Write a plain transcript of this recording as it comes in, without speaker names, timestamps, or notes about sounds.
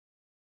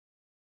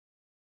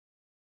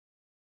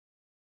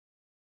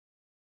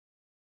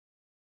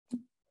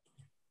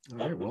All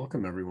right,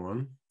 welcome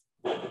everyone.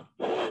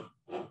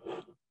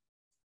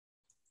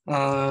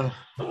 All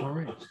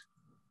right,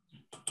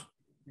 I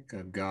think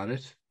I've got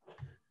it.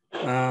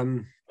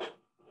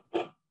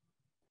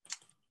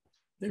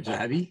 There's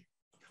Abby.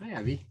 Hi,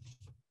 Abby.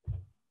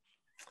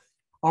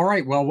 All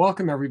right, well,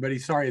 welcome everybody.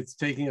 Sorry, it's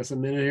taking us a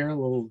minute here, a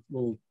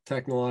little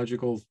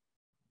technological,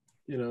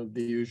 the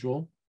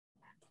usual.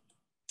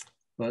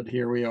 But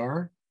here we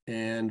are.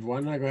 And why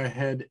don't I go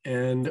ahead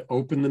and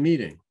open the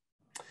meeting?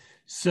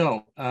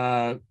 So,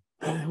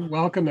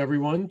 welcome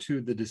everyone to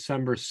the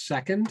December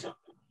 2nd,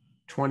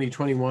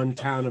 2021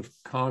 Town of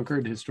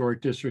Concord Historic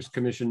Districts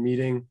Commission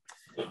meeting.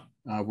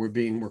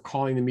 We're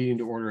calling the meeting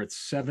to order at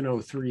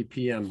 7:03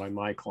 p.m. by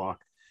my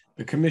clock.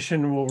 The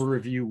commission will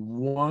review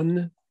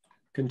one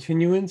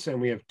continuance, and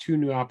we have two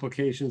new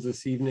applications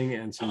this evening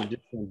and some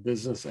additional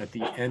business at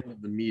the end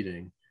of the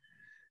meeting.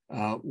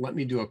 Let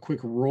me do a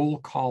quick roll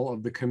call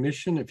of the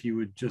commission. If you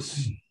would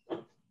just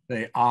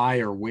say aye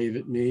or wave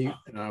at me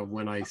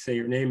when I say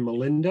your name.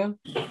 Melinda?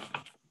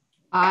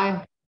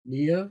 Aye.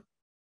 Nia?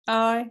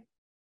 Aye.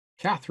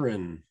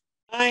 Catherine?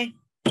 Aye.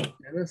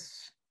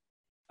 Dennis?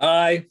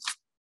 Aye.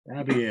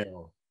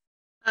 Abigail?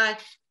 Aye.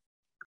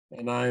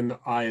 And I'm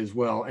aye as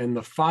well. And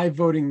the 5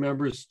 voting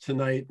members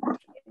tonight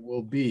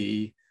will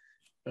be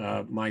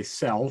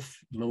myself,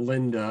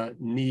 Melinda,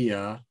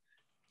 Nia,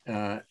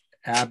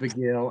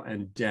 Abigail,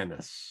 and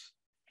Dennis.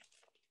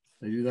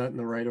 Did I do that in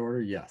the right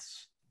order?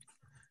 Yes.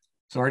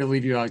 Sorry to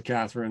leave you out,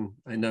 Catherine.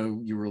 I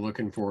know you were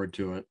looking forward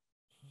to it.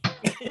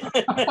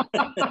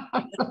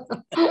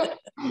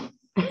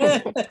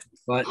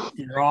 But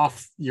you're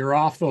off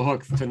the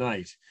hook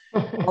tonight.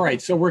 All right,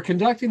 so we're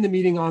conducting the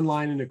meeting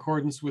online in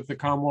accordance with the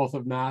Commonwealth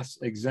of Mass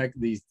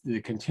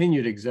the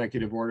continued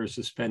executive order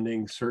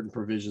suspending certain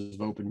provisions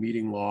of open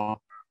meeting law.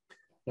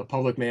 The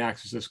public may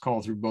access this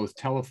call through both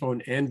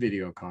telephone and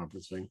video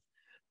conferencing.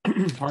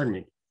 Pardon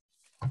me.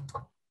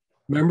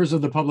 Members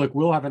of the public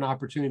will have an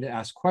opportunity to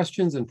ask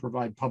questions and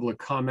provide public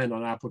comment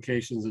on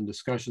applications and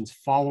discussions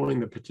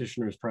following the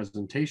petitioner's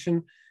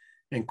presentation,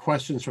 and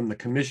questions from the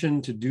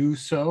commission. To do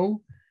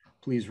so,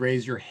 please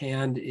raise your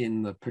hand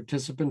in the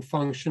participant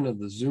function of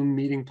the Zoom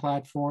meeting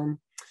platform.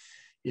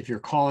 If you're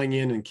calling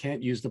in and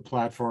can't use the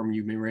platform,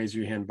 you may raise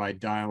your hand by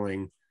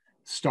dialing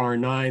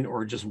 *9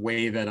 or just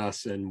wave at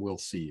us and we'll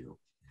see you.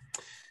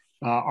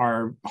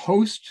 Our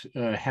host,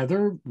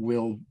 Heather,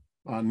 will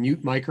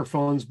mute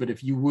microphones, but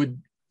if you would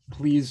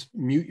please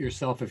mute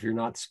yourself if you're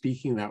not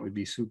speaking, that would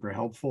be super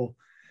helpful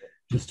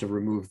just to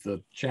remove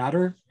the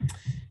chatter.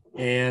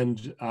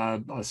 And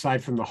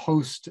aside from the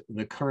host,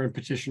 the current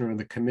petitioner and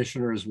the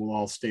commissioners will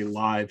all stay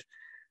live.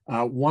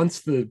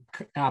 Once the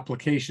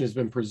application has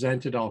been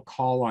presented, I'll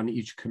call on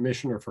each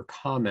commissioner for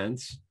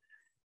comments.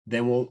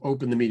 Then we'll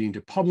open the meeting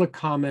to public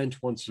comment.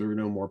 Once there are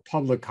no more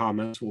public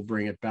comments, we'll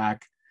bring it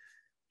back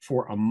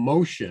for a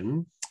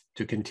motion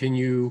to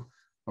continue,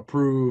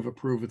 approve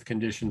with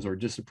conditions, or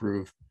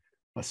disapprove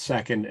a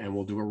second, and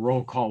we'll do a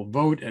roll call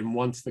vote. And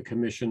once the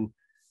commission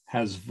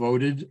has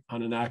voted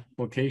on an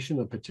application,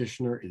 the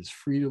petitioner is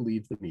free to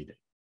leave the meeting.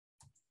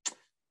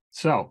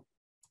 So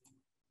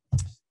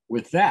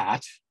with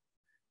that,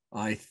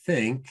 I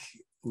think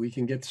we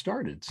can get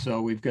started. So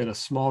we've got a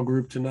small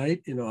group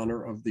tonight in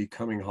honor of the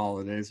coming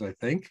holidays, I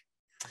think.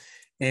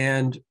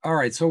 And all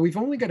right, so we've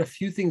only got a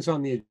few things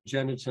on the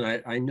agenda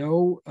tonight. I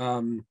know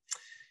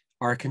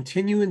our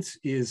continuance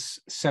is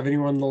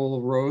 71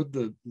 Lowell Road,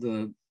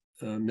 the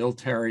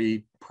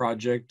military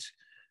project.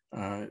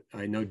 I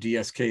know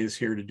DSK is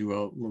here to do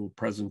a little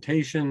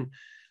presentation.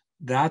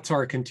 That's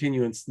our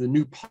continuance. The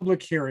new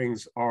public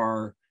hearings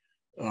are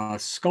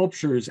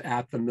sculptures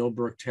at the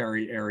Millbrook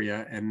Terry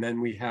area, and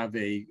then we have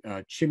a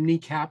chimney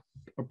cap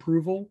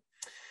approval.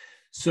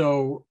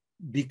 So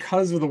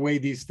because of the way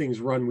these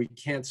things run, we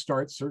can't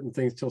start certain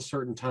things till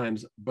certain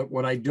times. But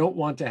what I don't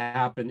want to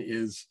happen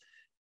is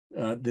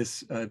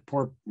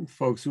poor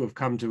folks who have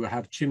come to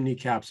have chimney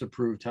caps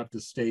approved have to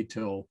stay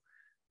till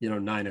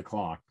 9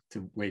 o'clock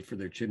to wait for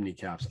their chimney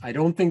caps. I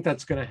don't think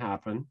that's going to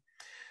happen.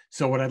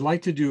 So what I'd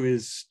like to do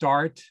is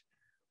start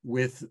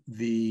with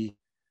the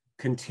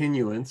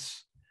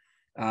continuance.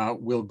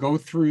 We'll go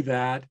through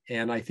that,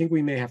 and I think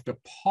we may have to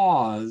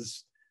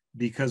pause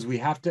because we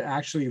have to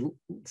actually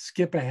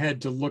skip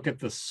ahead to look at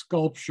the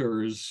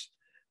sculptures,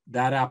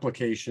 that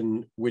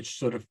application, which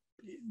sort of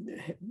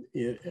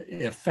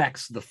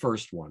affects the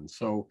first one.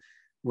 So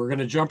we're going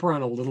to jump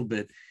around a little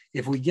bit.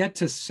 If we get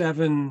to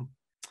 7:20,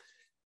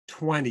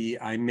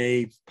 I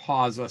may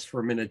pause us for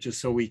a minute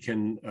just so we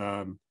can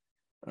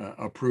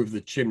approve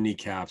the chimney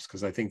caps,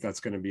 because I think that's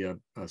going to be a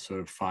sort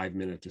of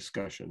 5-minute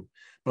discussion.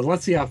 But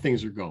let's see how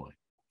things are going.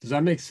 Does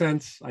that make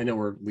sense? I know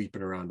we're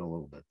leaping around a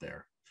little bit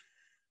there.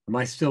 Am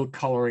I still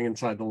coloring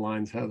inside the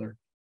lines, Heather?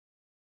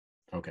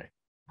 Okay.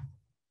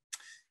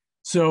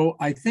 So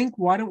I think,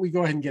 why don't we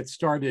go ahead and get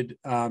started?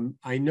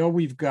 I know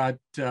we've got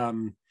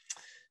the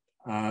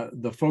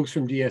folks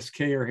from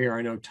DSK are here.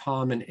 I know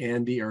Tom and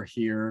Andy are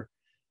here.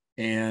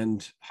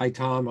 And hi,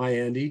 Tom. Hi,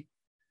 Andy.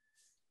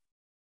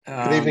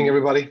 Good evening,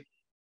 everybody.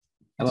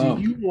 Hello.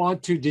 Do you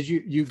want to,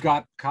 you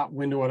got caught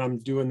wind of what I'm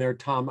doing there,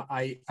 Tom?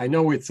 I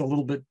know it's a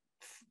little bit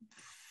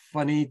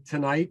funny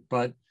tonight,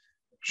 but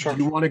Sure.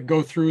 do you want to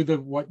go through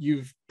what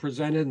you've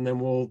presented and then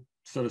we'll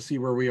sort of see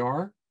where we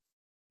are?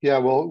 Yeah,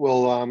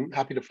 we'll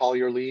happy to follow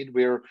your lead.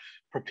 We're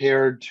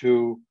prepared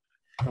to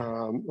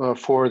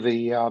for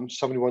the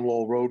 71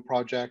 Lowell Road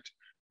project,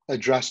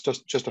 address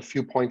just a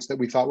few points that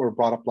we thought were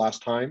brought up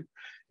last time,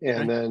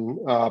 and then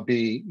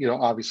be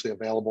obviously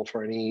available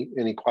for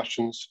any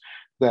questions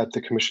that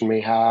the commission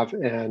may have.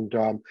 And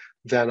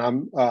then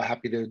I'm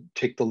happy to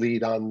take the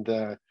lead on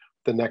the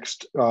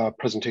next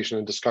presentation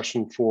and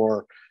discussion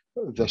for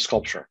the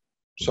sculpture.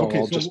 So,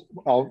 okay,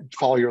 I'll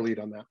follow your lead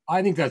on that.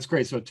 I think that's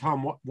great. So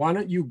Tom, why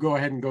don't you go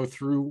ahead and go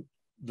through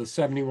the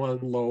 71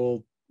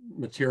 Lowell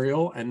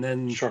material, and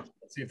then sure,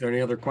 see if there are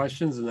any other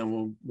questions, and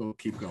then we'll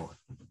keep going.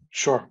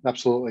 Sure,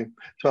 absolutely.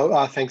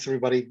 So thanks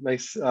everybody.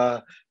 Nice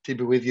to be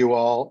with you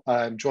all.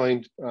 I'm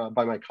joined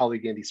by my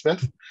colleague Andy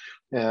Smith,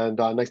 and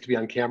nice to be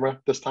on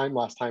camera this time.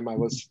 Last time I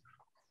was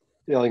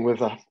dealing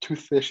with a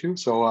tooth issue,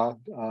 so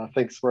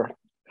thanks for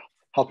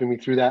helping me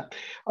through that.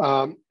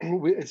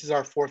 This is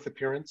our fourth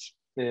appearance,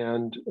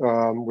 and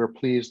we're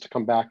pleased to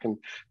come back and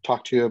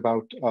talk to you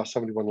about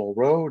 71 Lowell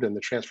Road and the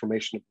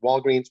transformation of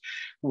Walgreens.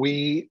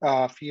 We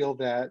feel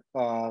that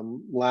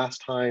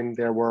last time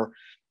there were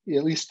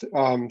at least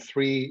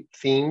three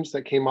themes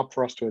that came up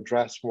for us to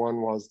address.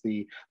 One was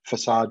the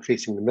facade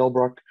facing the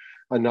Millbrook.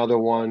 Another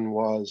one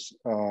was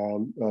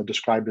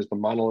described as the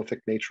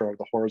monolithic nature of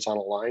the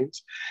horizontal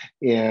lines.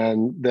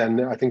 And then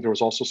I think there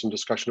was also some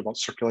discussion about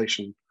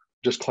circulation,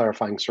 just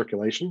clarifying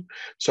circulation.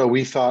 So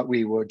we thought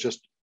we would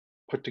just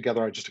put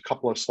together just a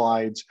couple of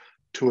slides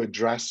to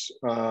address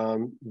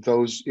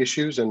those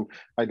issues. And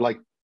I'd like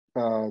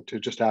to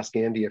just ask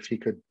Andy if he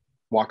could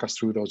walk us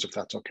through those, if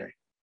that's okay.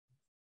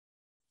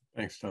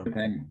 Thanks, Tom.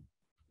 Okay.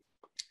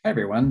 Hi,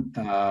 everyone.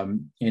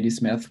 Andy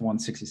Smith,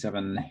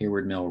 167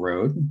 Hayward Mill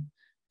Road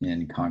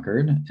in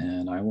Concord.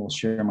 And I will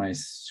share my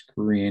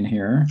screen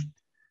here.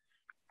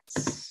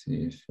 Let's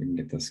see if we can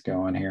get this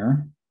going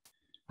here.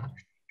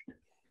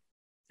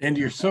 And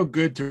you're so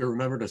good to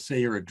remember to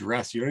say your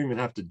address. You don't even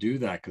have to do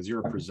that because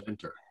you're a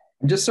presenter.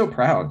 I'm just so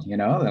proud,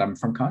 that I'm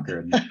from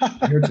Concord.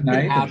 I'm here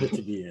tonight. Habit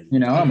to be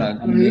in. I'm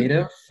a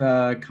native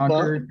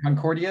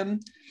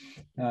Concordian,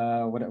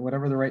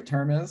 whatever the right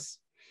term is.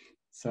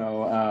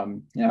 So,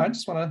 I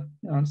just want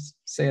to, just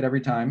say it every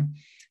time.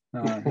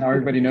 Now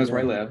everybody knows where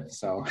I live.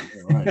 So,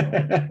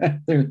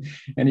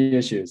 any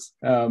issues?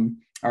 All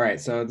right.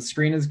 So the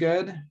screen is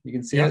good. You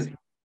can see it.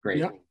 Great.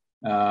 Yep.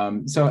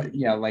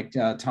 Like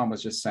Tom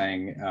was just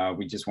saying,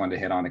 we just wanted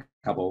to hit on a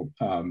couple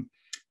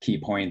key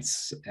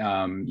points.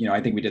 I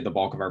think we did the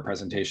bulk of our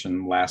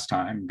presentation last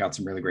time, got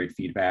some really great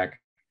feedback,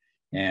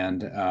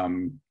 and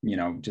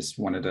just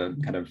wanted to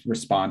kind of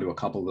respond to a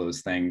couple of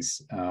those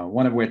things.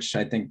 One of which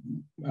I think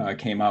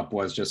came up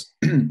was just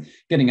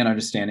getting an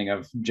understanding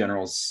of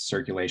general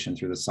circulation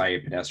through the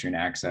site, pedestrian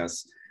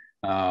access.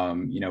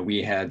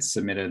 We had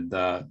submitted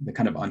the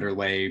kind of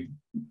underlay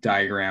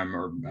diagram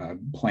or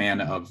plan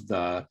of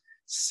the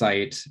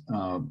site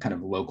kind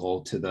of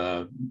local to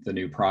the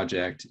new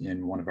project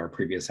in one of our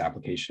previous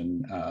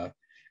application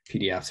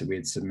PDFs that we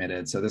had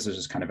submitted. So this is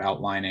just kind of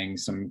outlining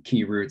some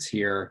key routes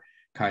here: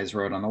 Keyes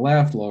Road on the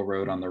left, Lowell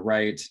Road on the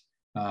right,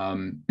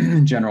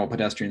 general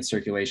pedestrian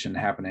circulation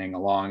happening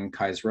along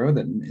Keyes Road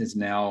that is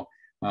now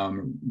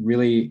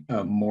really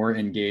more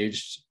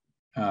engaged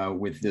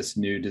with this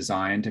new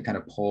design to kind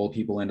of pull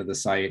people into the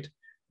site.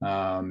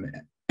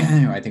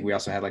 I think we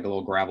also had like a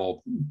little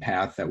gravel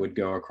path that would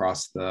go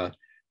across the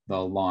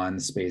lawn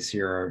space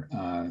here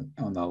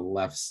on the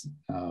left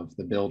of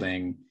the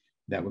building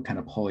that would kind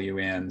of pull you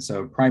in.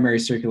 So primary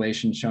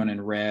circulation shown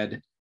in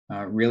red,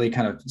 really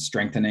kind of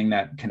strengthening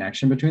that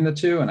connection between the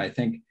two. And I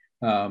think,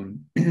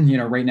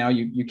 right now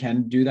you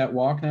can do that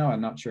walk now.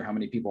 I'm not sure how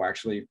many people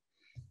actually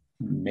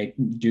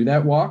do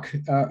that walk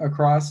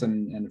across.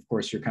 And of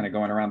course, you're kind of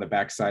going around the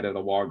backside of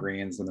the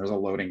Walgreens, and there's a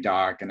loading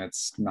dock, and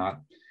it's not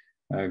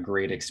a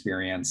great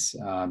experience.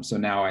 So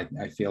now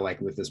I feel like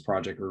with this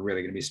project, we're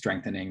really going to be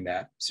strengthening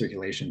that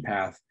circulation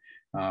path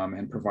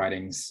and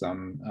providing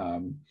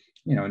some,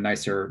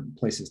 nicer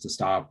places to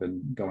stop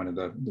and go into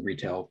the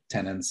retail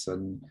tenants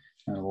and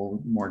a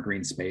little more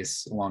green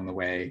space along the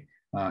way,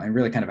 and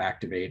really kind of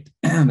activate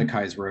the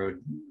Keyes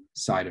Road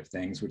side of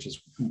things,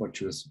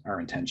 which was our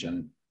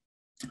intention.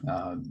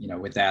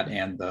 With that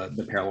and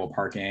the parallel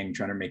parking,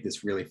 trying to make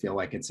this really feel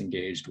like it's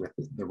engaged with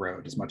the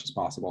road as much as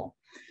possible.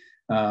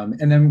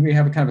 And then we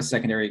have a kind of a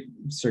secondary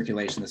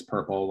circulation, this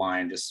purple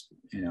line, just,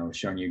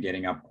 showing you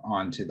getting up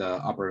onto the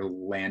upper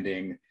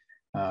landing,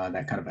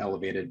 that kind of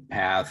elevated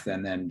path,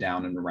 and then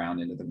down and around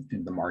into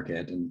the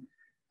market and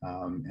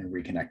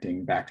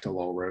reconnecting back to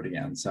Lowell Road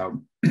again.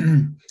 So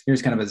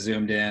here's kind of a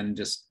zoomed in,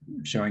 just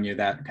showing you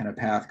that kind of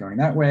path going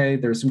that way.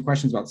 There's some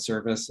questions about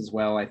service as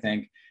well, I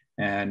think,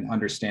 and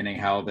understanding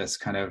how this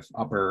kind of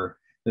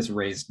this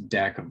raised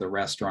deck of the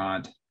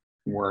restaurant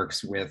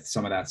works with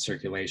some of that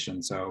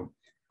circulation. So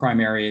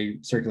primary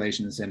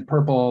circulation is in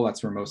purple.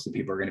 That's where most of the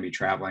people are going to be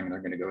traveling. They're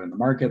going to go in the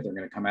market. They're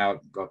going to come out,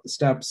 go up the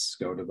steps,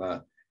 go to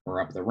the,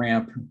 or up the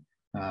ramp,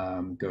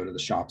 go to the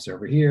shops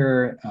over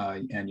here,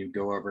 and you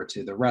go over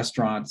to the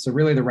restaurant. So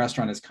really the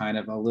restaurant is kind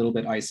of a little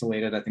bit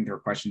isolated. I think there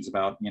were questions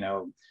about,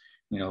 the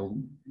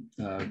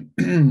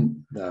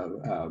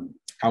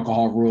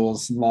alcohol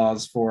rules and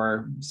laws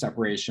for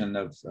separation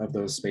of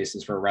those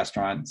spaces for a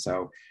restaurant.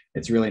 So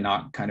it's really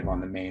not kind of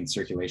on the main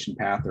circulation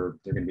path, or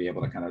they're going to be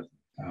able to kind of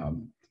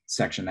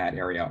section that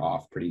area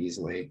off pretty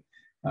easily.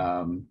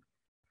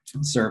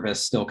 Service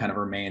still kind of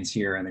remains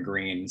here in the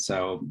green.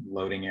 So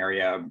loading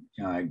area,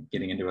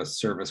 getting into a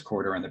service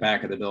corridor in the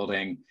back of the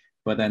building,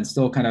 but then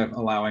still kind of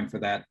allowing for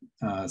that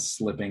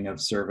slipping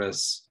of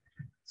service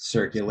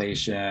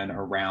circulation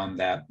around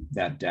that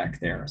deck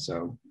there.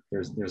 So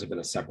there's a bit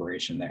of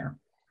separation there.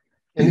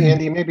 And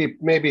Andy,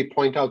 maybe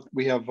point out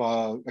we have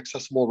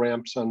accessible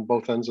ramps on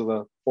both ends of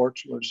the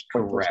porch.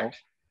 Correct.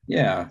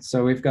 Yeah.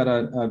 So we've got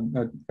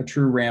a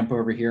true ramp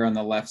over here on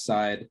the left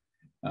side.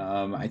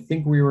 I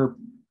think we're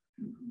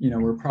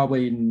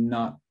probably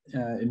not.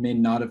 It may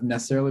not have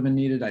necessarily been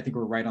needed. I think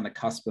we're right on the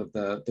cusp of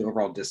the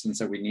overall distance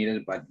that we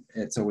needed, but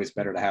it's always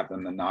better to have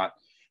them than not.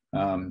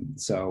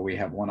 So we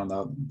have one on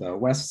the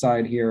west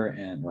side here,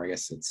 or I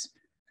guess it's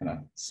kind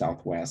of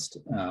southwest,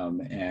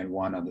 and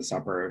one on this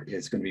upper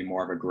is going to be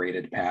more of a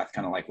graded path,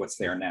 kind of like what's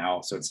there now.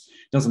 So it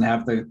doesn't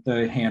have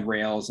the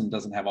handrails and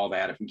doesn't have all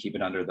that. If we keep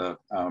it under the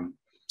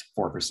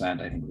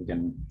 4%, I think we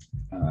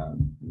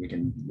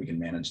can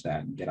manage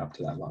that and get up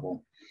to that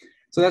level.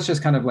 So that's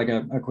just kind of like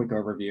a quick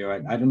overview.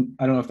 I don't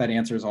know if that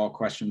answers all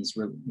questions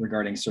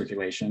regarding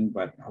circulation,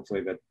 but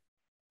hopefully that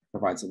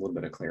provides a little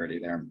bit of clarity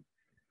there.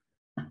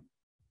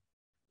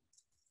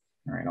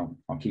 All right,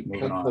 I'll keep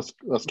moving on.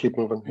 Let's keep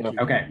moving. Yeah.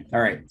 Okay,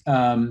 all right.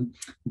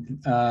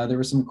 There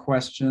were some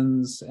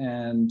questions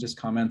and just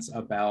comments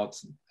about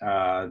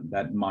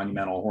that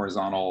monumental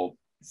horizontal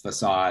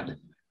facade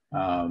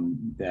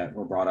that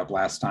were brought up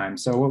last time.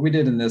 So what we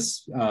did in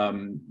this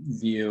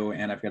view,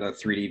 and I've got a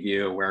 3D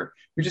view where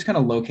we just kind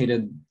of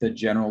located the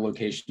general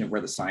location of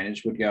where the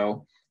signage would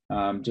go.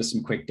 Just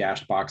some quick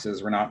dashed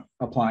boxes. We're not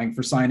applying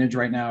for signage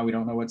right now. We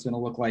don't know what it's going to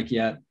look like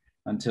yet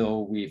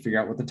until we figure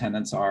out what the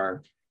tenants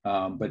are.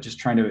 But just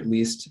trying to at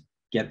least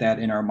get that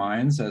in our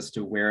minds as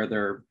to where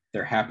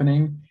they're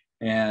happening,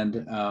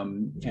 and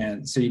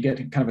so you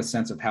get kind of a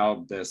sense of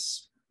how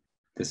this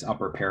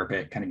upper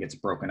parapet kind of gets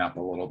broken up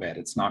a little bit.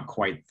 It's not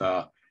quite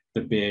the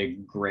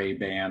big gray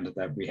band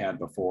that we had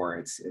before.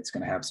 It's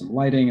going to have some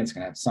lighting. It's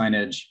going to have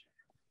signage.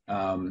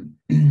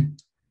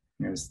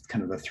 There's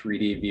kind of the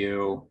 3D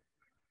view.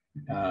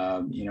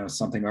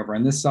 Something over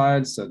on this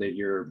side so that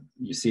you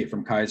see it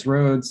from Kai's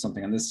Road,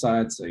 something on this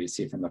side so you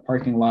see it from the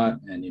parking lot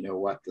and you know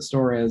what the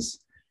store is,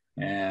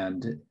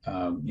 and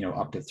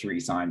up to 3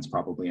 signs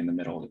probably in the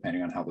middle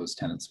depending on how those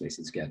tenant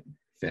spaces get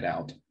fit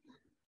out.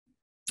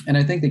 And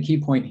I think the key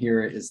point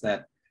here is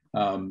that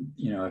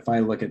if I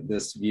look at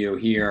this view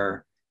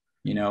here,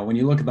 when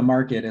you look at the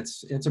market,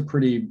 it's a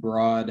pretty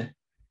broad,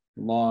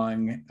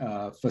 long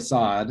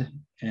facade,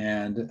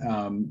 and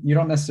you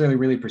don't necessarily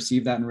really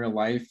perceive that in real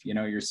life.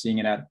 You're seeing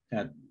it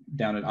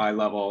down at eye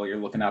level. You're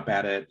looking up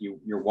at it.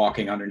 You're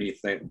walking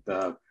underneath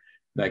the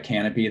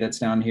canopy that's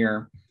down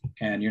here,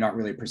 and you're not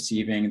really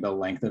perceiving the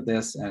length of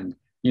this. And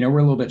we're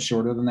a little bit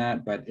shorter than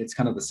that, but it's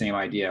kind of the same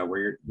idea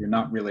where you're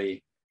not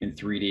really in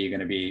 3D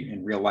going to be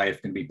in real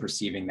life going to be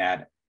perceiving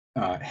that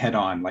head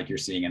on like you're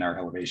seeing in our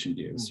elevation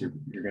views.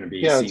 You're going to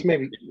be it's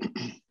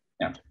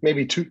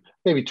maybe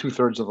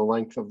 2/3 of the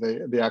length of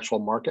the actual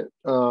market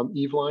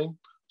eve line.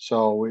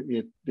 So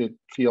it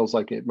feels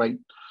like it might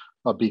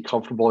be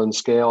comfortable in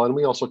scale. And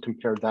we also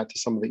compared that to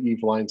some of the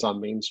eve lines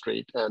on Main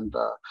Street, and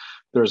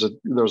there's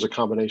a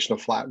combination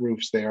of flat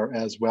roofs there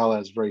as well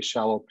as very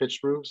shallow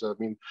pitched roofs. I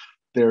mean,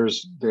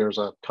 there's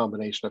a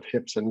combination of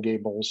hips and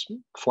gables,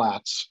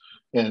 flats,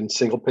 and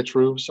single pitch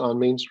roofs on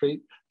Main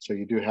Street. So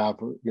you do have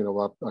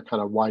a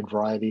kind of wide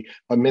variety,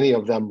 but many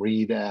of them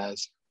read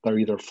as they're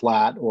either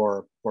flat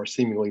or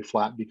seemingly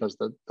flat because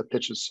the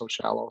pitch is so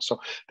shallow. So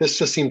this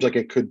just seems like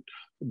it could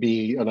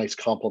be a nice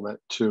complement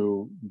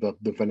to the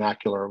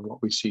vernacular of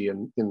what we see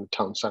in the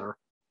town center.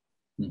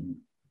 Mm-hmm.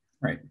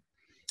 Right.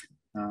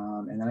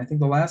 And then I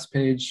think the last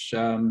page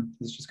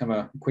is just kind of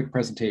a quick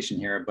presentation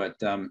here, but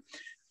one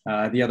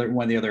of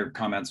the other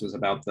comments was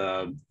about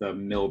the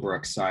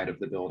Millbrook side of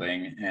the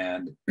building.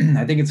 And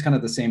I think it's kind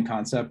of the same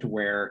concept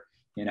where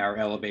in our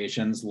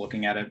elevations,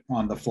 looking at it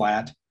on the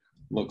flat,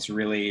 looks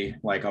really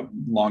like a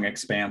long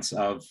expanse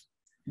of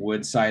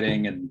wood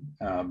siding, and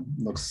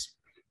looks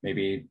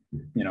maybe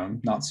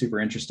not super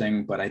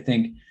interesting, but I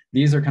think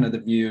these are kind of the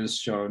views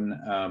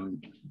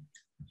shown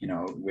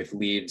with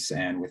leaves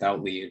and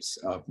without leaves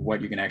of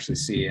what you can actually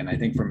see. And I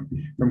think from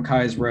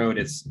Kai's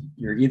Road,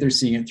 you're either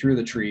seeing it through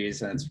the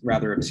trees and it's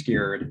rather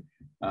obscured,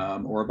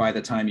 or by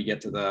the time you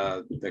get to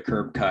the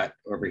curb cut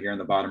over here in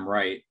the bottom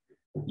right,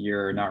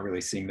 you're not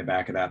really seeing the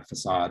back of that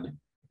facade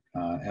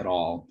at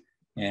all.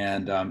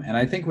 And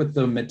I think with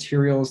the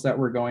materials that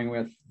we're going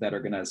with that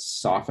are going to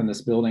soften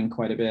this building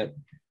quite a bit,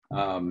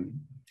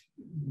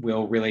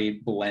 will really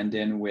blend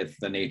in with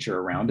the nature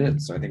around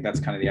it. So I think that's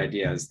kind of the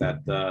idea, is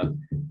that the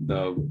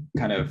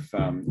kind of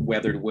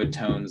weathered wood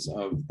tones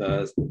of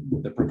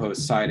the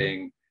proposed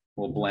siding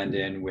will blend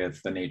in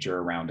with the nature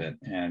around it,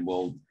 and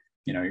will,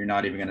 you know, you're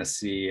not even going to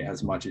see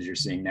as much as you're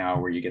seeing now,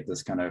 where you get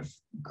this kind of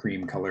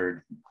cream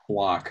colored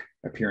block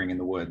appearing in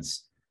the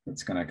woods.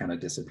 It's going to kind of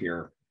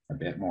disappear a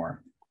bit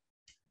more.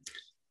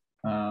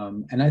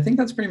 And I think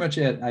that's pretty much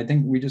it. I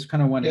think we just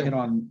kind of want to hit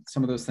on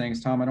some of those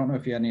things. Tom, I don't know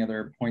if you had any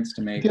other points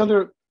to make.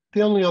 The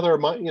only other,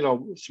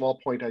 small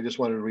point I just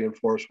wanted to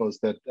reinforce was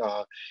that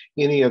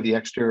any of the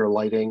exterior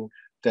lighting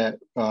that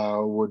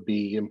would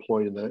be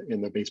employed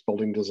in the base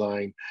building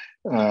design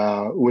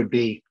would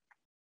be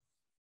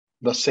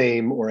the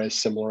same or as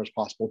similar as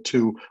possible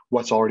to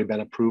what's already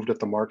been approved at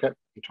the market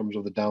in terms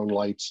of the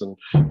downlights and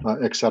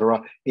et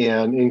cetera,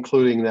 and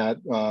including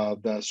that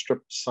the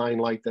strip sign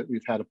light that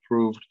we've had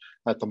approved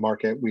at the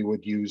market, we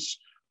would use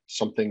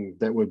something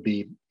that would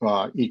be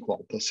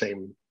equal, the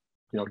same,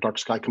 dark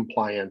sky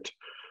compliant,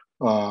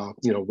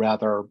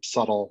 rather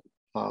subtle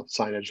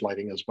signage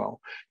lighting as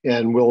well.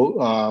 And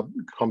we'll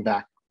come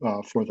back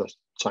for the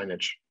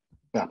signage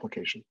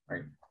application.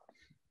 Right.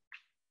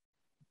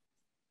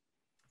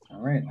 All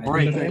right. All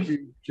right. Thank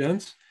you,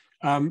 gents.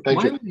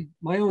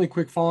 My only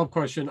quick follow-up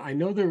question. I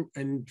know there,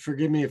 and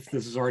forgive me if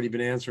this has already been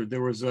answered,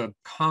 there was a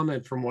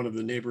comment from one of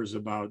the neighbors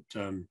about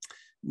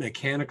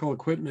mechanical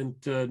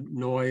equipment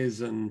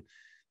noise, and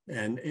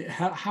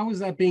how is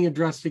that being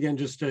addressed again?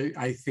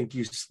 I think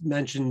you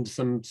mentioned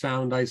some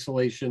sound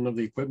isolation of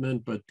the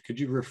equipment, but could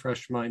you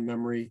refresh my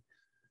memory?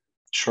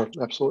 Sure,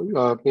 absolutely.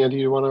 Andy,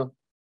 you want to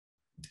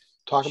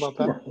talk about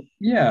that?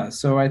 Yeah,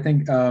 so I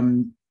think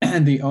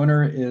the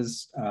owner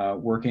is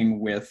working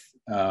with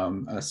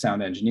a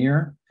sound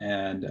engineer,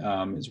 and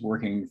is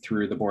working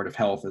through the Board of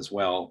Health as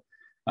well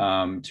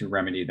to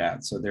remedy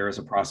that. So there is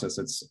a process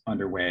that's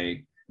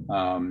underway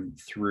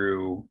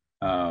through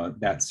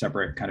that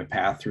separate kind of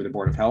path through the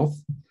Board of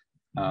Health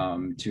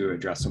to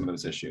address some of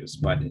those issues,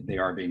 but they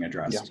are being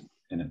addressed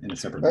in a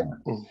separate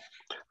manner.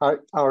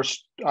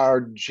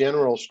 Our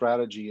general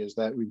strategy is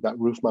that we've got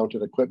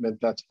roof-mounted equipment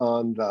that's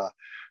on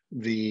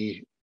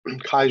the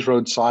Kais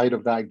Road side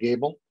of that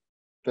gable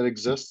that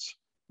exists.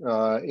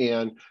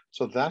 And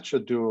so that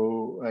should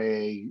do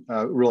a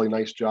really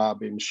nice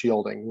job in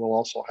shielding. We'll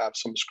also have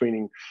some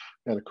screening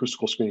and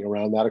acoustical screening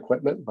around that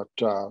equipment, but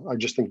I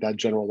just think that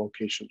general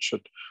location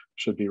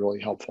should be really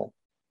helpful.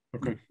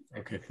 Okay,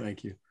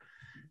 thank you.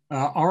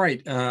 All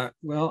right,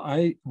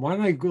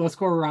 let's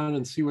go around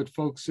and see what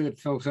if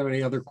folks have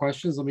any other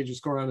questions. Let me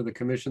just go around to the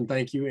commission.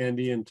 Thank you,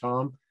 Andy and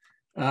Tom.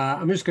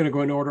 I'm just going to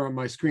go in order on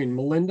my screen.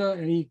 Melinda,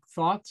 any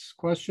thoughts,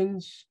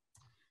 questions?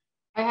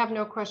 I have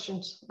no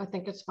questions. I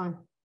think it's fine.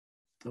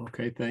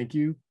 Okay, thank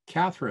you.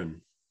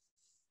 Catherine.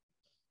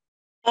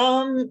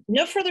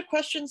 No further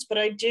questions, but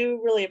I do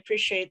really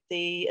appreciate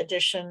the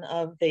addition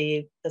of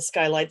the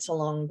skylights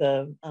along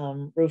the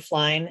roof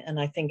line, and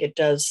I think it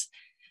does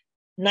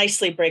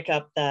nicely break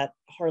up that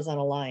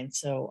horizontal line.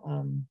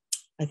 So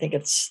I think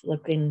it's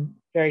looking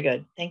very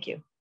good. Thank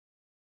you.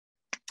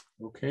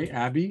 Okay,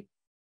 Abby.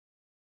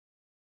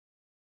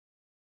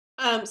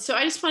 So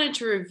I just wanted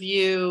to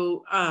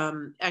review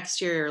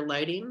exterior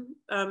lighting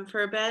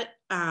for a bit,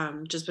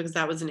 just because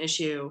that was an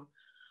issue,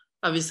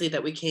 obviously,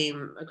 that we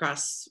came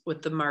across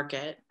with the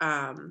market.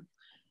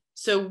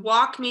 So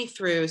walk me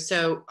through.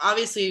 So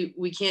obviously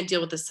we can't deal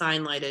with the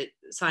sign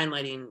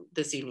lighting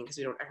this evening because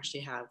we don't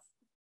actually have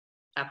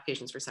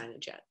applications for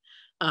signage yet.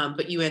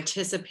 But you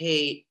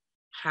anticipate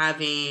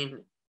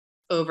having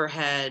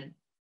overhead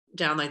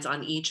downlights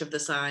on each of the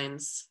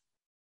signs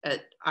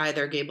at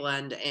either gable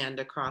end and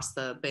across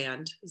the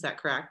band. Is that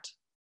correct?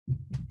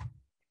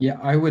 Yeah,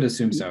 I would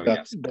assume so.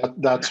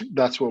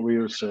 That's what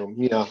we assume.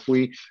 Yeah,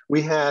 we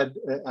had,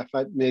 I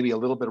thought maybe a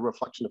little bit of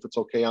reflection, if it's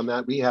okay on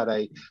that. We had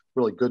a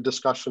really good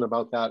discussion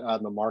about that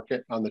on the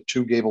market on the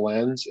two gable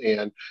ends,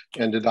 and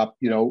ended up,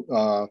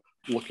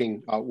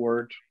 looking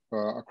outward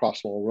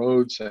across Lowell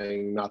Road,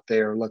 saying not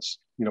there. Let's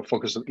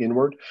focus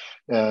inward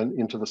and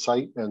into the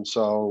site. And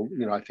so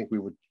I think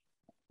we're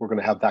going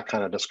to have that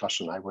kind of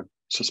discussion, I would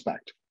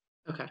suspect.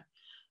 Okay.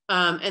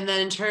 And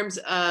then in terms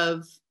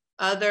of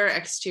other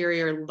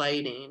exterior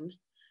lighting,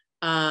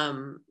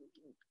 Heather,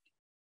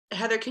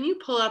 can you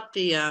pull up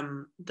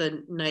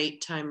the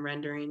nighttime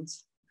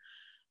renderings?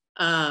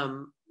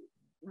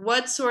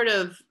 What sort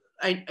of,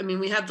 I mean,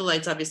 we have the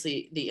lights,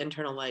 obviously the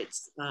internal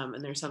lights,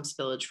 and there's some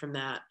spillage from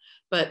that,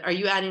 but are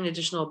you adding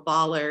additional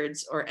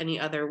bollards or any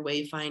other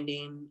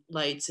wayfinding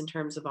lights in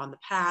terms of on the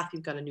path?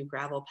 You've got a new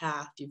gravel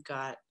path, you've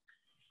got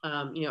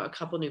a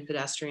couple new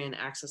pedestrian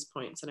access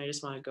points, and I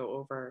just want to go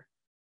over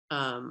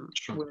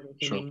where there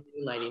can be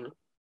new lighting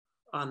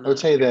on the. I would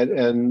say that,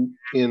 and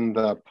in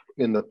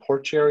the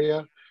porch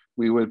area,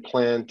 we would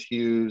plan to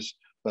use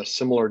a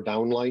similar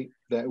downlight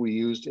that we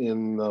used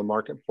in the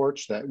market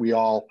porch that we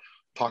all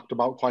talked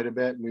about quite a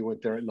bit. And we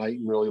went there at night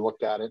and really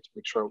looked at it to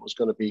make sure it was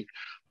going to be,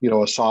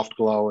 a soft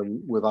glow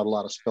and without a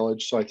lot of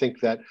spillage. So I think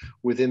that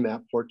within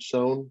that porch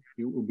zone,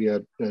 it would be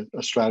a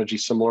strategy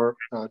similar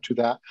to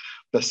that.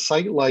 The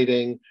site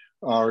lighting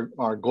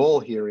our goal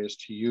here is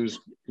to use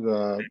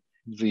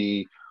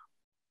the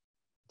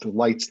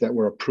lights that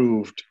were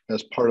approved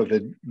as part of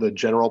the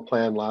general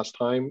plan last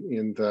time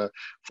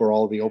for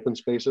all the open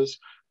spaces,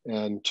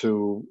 and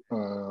to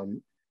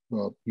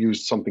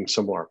use something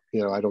similar.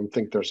 You know, I don't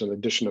think there's an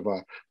addition of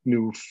a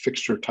new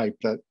fixture type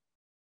that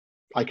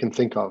I can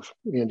think of.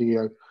 Andy,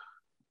 do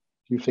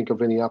you think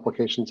of any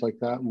applications like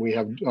that? And we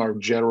have our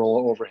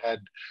general overhead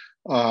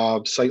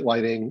site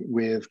lighting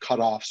with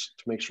cutoffs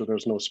to make sure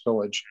there's no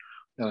spillage.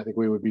 And I think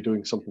we would be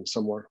doing something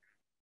similar.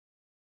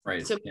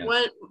 Right. So yeah.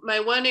 my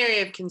one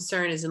area of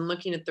concern is in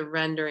looking at the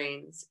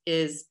renderings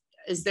is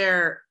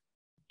there,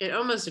 it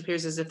almost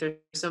appears as if there's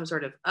some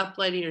sort of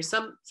uplighting or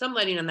some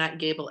lighting on that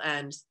gable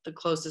end, the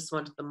closest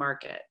one to the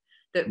market,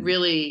 that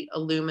really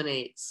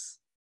illuminates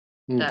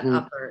that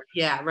upper,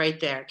 yeah, right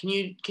there. Can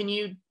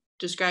you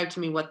describe to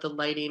me what the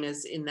lighting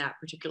is in that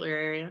particular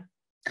area?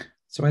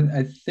 So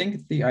I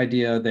think the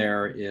idea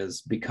there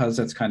is, because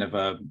it's kind of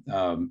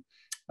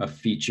a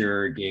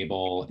feature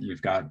gable,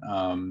 you've got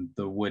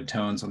the wood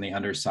tones on the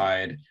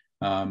underside.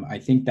 I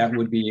think that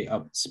would be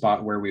a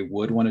spot where we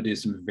would want to do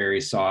some very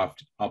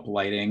soft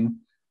uplighting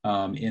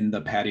in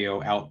the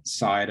patio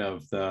outside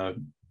of the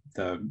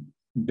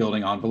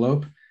building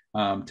envelope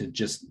to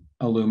just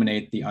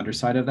illuminate the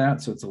underside of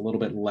that. So it's a little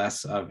bit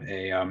less of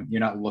a,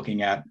 you're not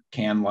looking at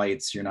can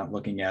lights, you're not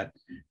looking at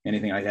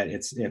anything like that.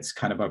 It's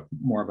kind of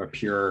more of a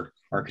pure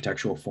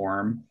architectural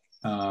form.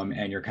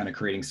 And you're kind of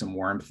creating some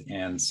warmth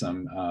and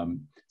some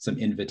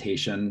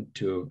invitation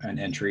to an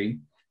entry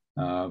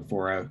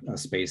for a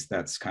space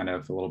that's kind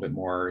of a little bit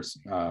more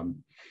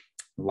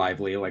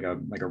lively, like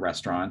a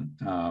restaurant,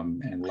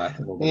 and a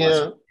little bit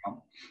less.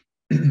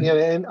 Yeah,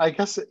 and I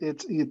guess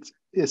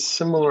it's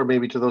similar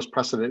maybe to those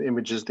precedent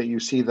images that you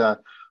see the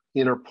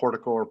inner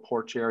portico or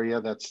porch area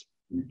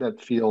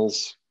that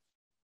feels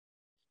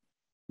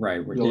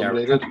right. We're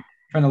illuminated.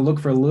 Trying to look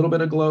for a little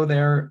bit of glow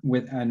there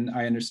and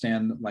I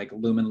understand like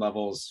lumen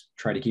levels,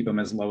 try to keep them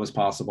as low as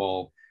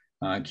possible,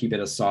 keep it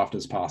as soft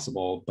as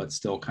possible, but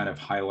still kind of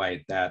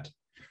highlight that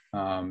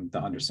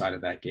the underside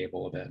of that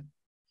gable a bit.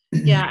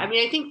 Yeah, I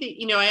mean, I think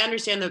that, I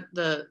understand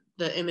the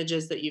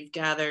images that you've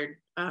gathered,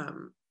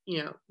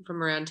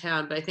 from around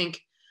town, but I think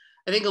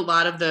a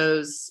lot of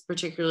those,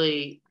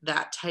 particularly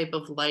that type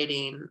of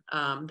lighting,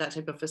 that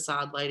type of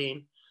facade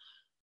lighting,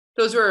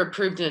 those were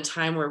approved in a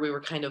time where we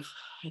were kind of,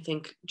 I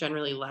think,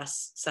 generally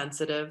less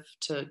sensitive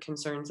to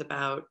concerns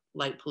about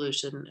light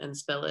pollution and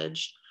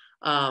spillage.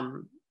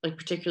 Like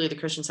particularly the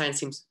Christian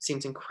Science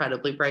seems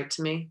incredibly bright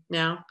to me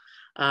now.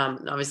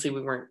 Obviously,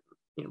 we weren't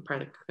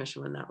part of the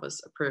commission when that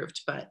was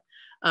approved, but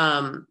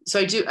so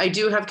I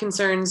do have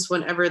concerns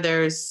whenever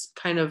there's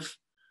kind of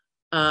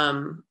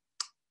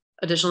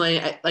additional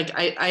lighting.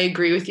 I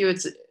agree with you.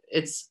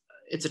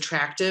 It's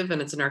attractive and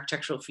it's an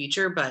architectural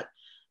feature, but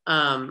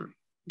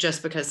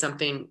just because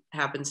something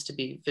happens to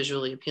be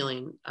visually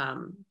appealing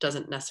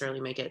doesn't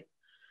necessarily make it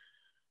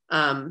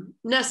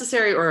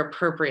necessary or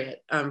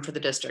appropriate for the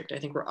district. I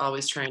think we're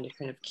always trying to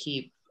kind of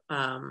keep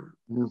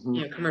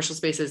commercial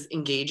spaces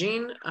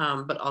engaging,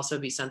 but also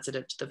be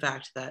sensitive to the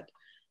fact that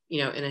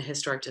in a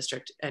historic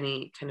district,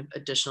 any kind of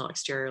additional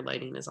exterior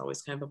lighting is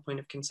always kind of a point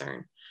of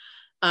concern.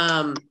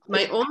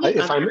 My only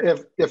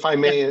if I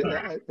may,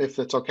 if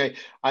it's okay,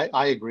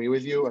 I agree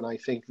with you, and I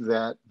think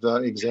that the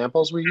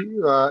examples we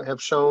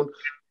have shown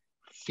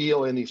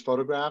feel in these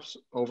photographs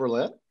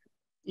overlit.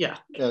 Yeah.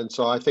 And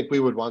so I think we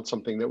would want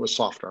something that was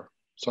softer.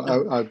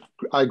 So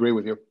I agree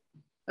with you.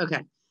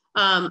 Okay.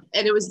 And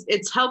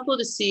it's helpful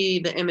to see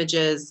the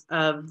images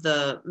of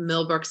the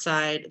Millbrook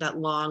side,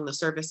 the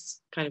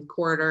service kind of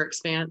corridor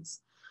expanse,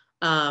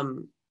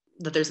 that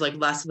there's like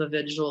less of a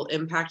visual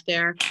impact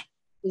there.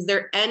 Is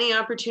there any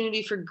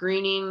opportunity for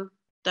greening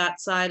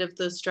that side of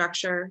the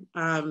structure?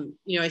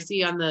 I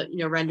see on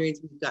the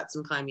renderings, we've got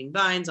some climbing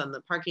vines on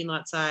the parking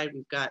lot side.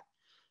 We've got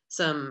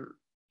some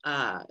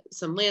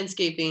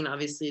landscaping.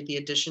 Obviously, the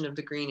addition of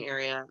the green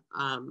area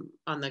on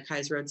the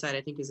Kaiser Road side,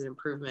 I think, is an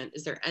improvement.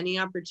 Is there any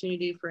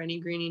opportunity for any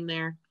greening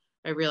there?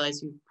 I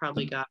realize you've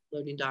probably got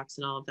loading docks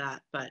and all of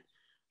that, but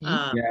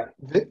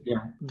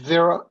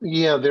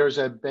there's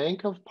a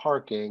bank of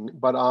parking,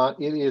 but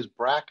it is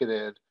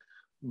bracketed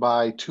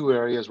by two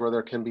areas where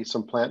there can be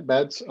some plant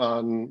beds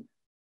on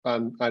I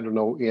don't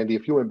know, Andy,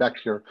 if you went back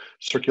to your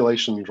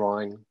circulation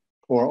drawing,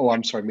 or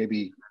I'm sorry,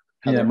 maybe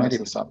Heather has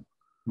this up.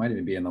 Might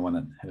even be in the one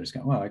that Heather's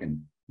got. Well, let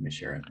me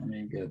share it. Let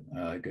me get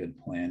a good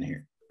plan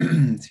here.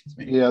 Excuse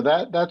me. Yeah,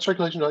 that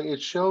circulation drawing,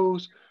 it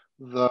shows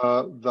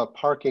the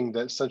parking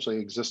that essentially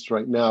exists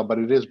right now, but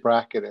it is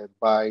bracketed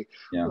by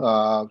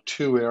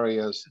two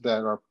areas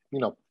that are,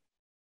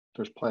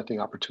 there's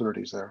planting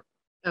opportunities there.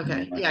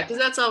 Okay, yeah, because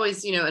that's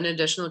always, an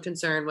additional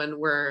concern when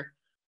we're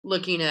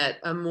looking at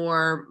a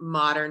more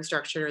modern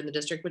structure in the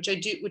district, which I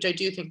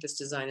do think this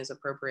design is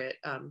appropriate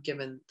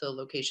given the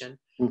location.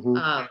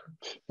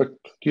 But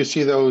do you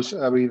see those?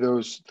 I mean,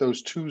 those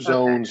two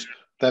zones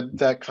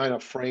that kind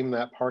of frame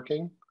that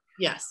parking.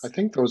 Yes, I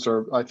think those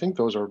are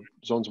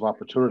zones of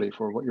opportunity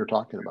for what you're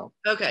talking about.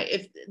 Okay,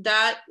 if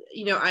that,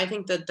 I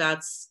think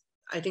that's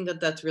I think that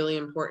that's really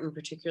important,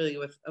 particularly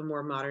with a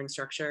more modern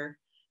structure.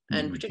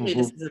 And Mhm. particularly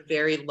this is a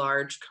very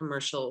large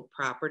commercial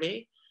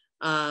property.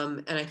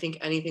 And I think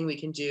anything we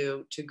can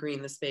do to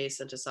green the space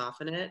and to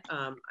soften it,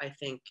 I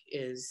think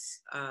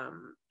is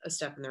a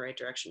step in the right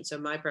direction. So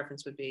my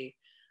preference would be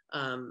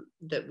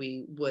that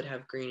we would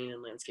have greening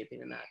and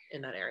landscaping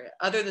in that area.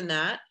 Other than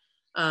that,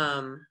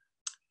 I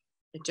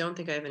don't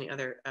think I have any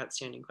other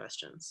outstanding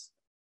questions.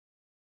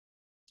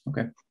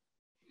 Okay.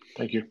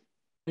 Thank you.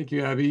 Thank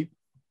you, Abby.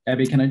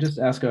 Abby, can I just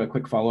ask a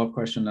quick follow-up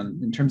question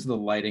in terms of the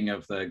lighting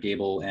of the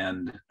gable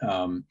end?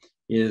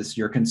 Is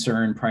your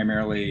concern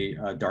primarily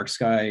dark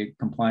sky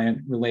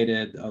compliant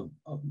related,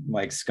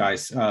 like sky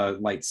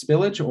light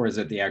spillage, or is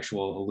it the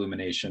actual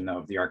illumination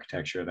of the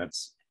architecture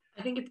that's?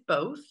 I think it's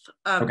both.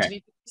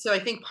 Okay. So I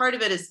think part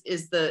of it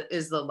is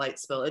the light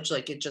spillage,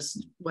 like it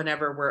just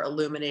whenever we're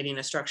illuminating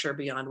a structure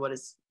beyond what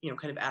is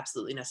kind of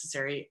absolutely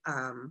necessary.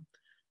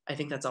 I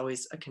think that's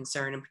always a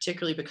concern, and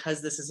particularly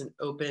because this is an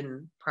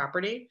open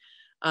property,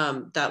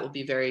 that will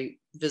be very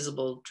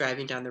visible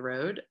driving down the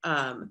road.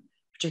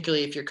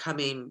 Particularly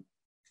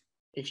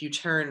if you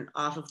turn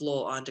off of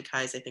Lowell onto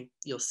Kai's, I think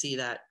you'll see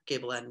that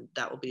gable end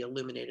that will be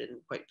illuminated and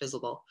quite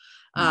visible.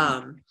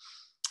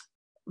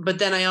 But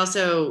then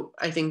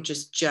I think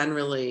just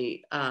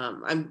generally,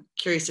 I'm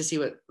curious to see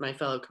what my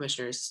fellow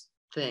commissioners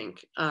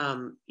think.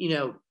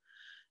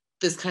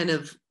 This kind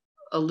of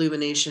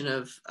illumination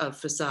of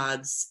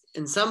facades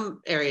in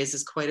some areas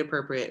is quite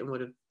appropriate and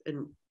would have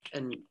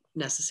and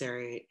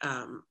necessary.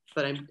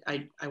 But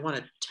I want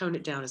to tone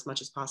it down as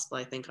much as possible,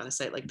 I think, on a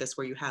site like this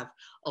where you have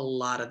a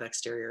lot of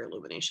exterior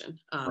illumination.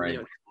 Right.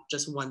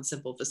 Just one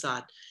simple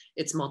facade.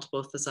 It's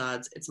multiple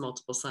facades, it's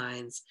multiple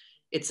signs.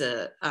 It's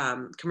a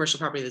commercial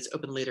property that's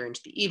open later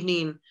into the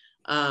evening.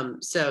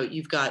 So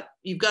you've got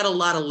a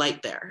lot of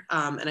light there.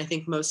 And I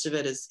think most of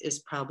it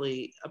is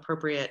probably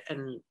appropriate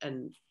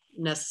and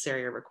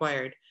necessary or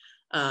required.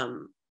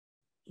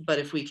 But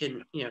if we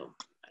can,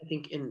 I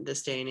think in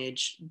this day and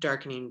age,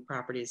 darkening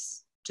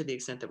properties to the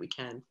extent that we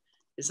can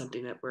is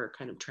something that we're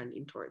kind of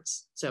trending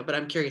towards. So, but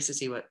I'm curious to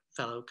see what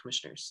fellow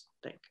commissioners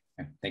think.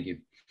 Okay, thank you.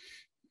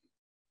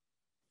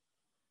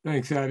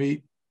 Thanks,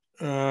 Abby.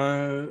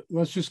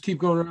 Let's just keep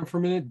going around for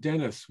a minute.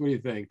 Dennis, what do you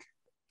think?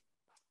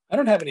 I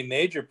don't have any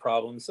major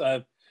problems.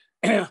 I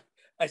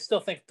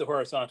still think the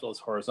horizontal is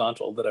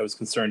horizontal that I was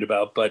concerned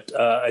about, but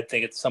I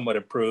think it's somewhat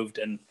improved,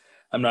 and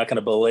I'm not going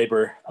to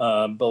belabor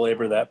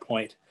that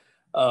point.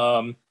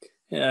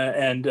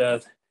 And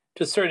to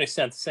a certain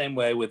extent, the same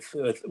way with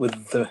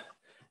the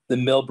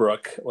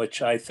Millbrook,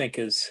 which I think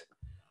is,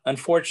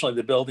 unfortunately,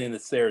 the building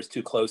that's there is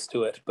too close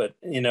to it. But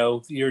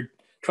you're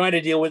trying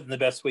to deal with it in the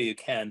best way you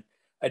can.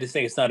 I just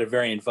think it's not a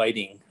very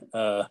inviting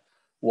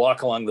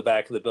walk along the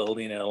back of the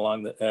building and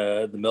along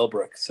the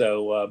Millbrook.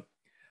 So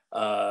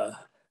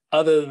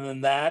other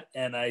than that,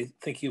 and I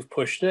think you've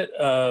pushed it,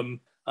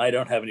 I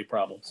don't have any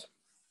problems.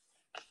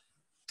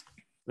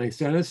 Thanks,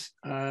 Dennis.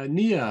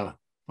 Nia,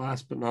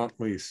 last but not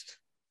least.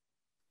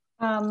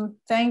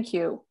 Thank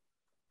you.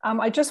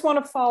 I just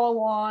want to follow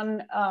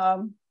on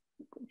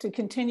to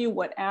continue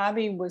what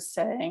Abby was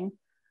saying.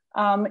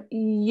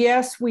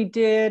 Yes, we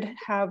did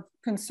have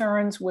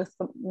concerns with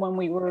when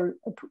we were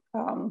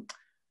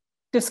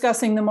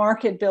discussing the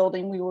market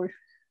building, we were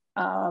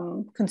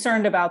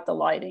concerned about the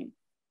lighting.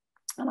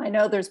 And I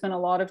know there's been a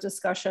lot of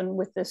discussion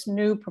with this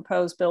new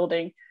proposed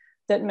building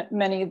that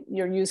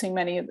you're using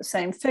many of the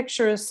same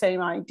fixtures,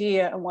 same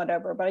idea and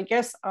whatever. But I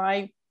guess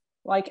I,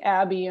 like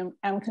Abby,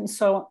 am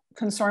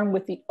concerned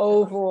with the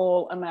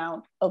overall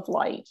amount of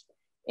light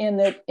in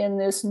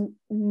this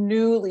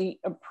newly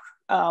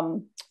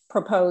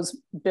proposed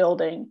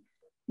building.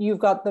 You've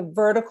got the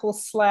vertical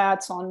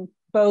slats on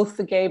both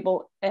the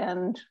gable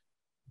end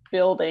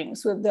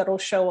buildings that'll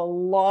show a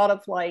lot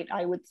of light,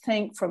 I would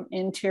think, from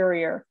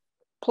interior.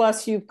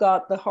 Plus you've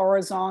got the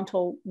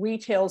horizontal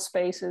retail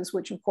spaces,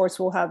 which of course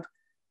will have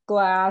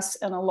glass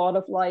and a lot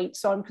of light.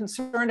 So I'm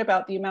concerned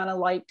about the amount of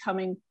light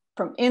coming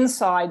from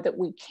inside that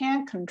we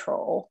can't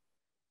control.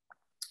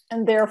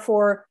 And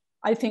therefore,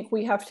 I think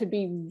we have to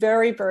be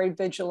very, very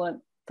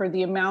vigilant for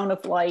the amount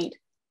of light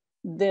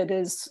that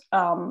is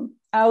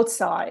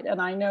outside.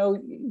 And I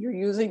know you're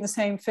using the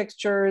same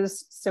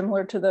fixtures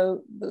similar to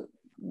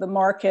the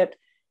market,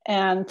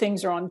 and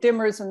things are on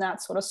dimmers and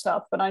that sort of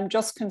stuff, but I'm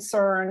just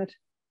concerned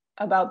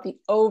about the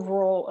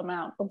overall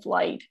amount of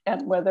light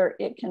and whether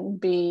it can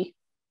be,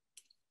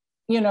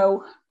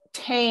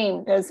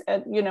 tamed. As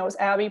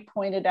Abby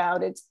pointed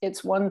out,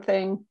 it's one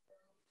thing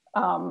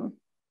to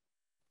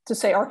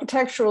say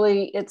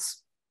architecturally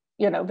it's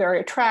very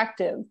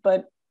attractive,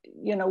 but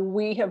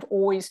we have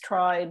always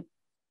tried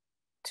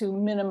to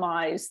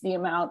minimize the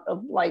amount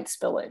of light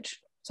spillage.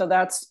 So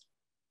that's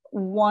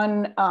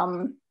one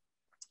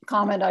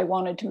comment I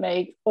wanted to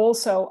make.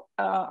 Also,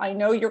 I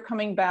know you're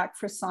coming back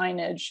for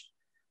signage,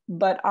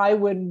 but I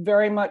would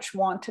very much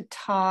want to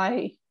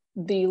tie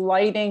the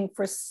lighting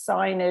for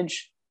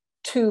signage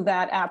to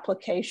that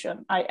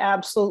application. I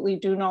absolutely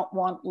do not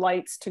want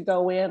lights to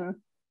go in,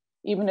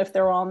 even if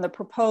they're on the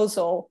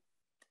proposal,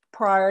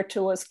 prior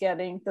to us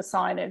getting the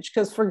signage.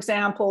 Because for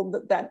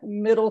example, that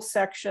middle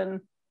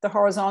section, the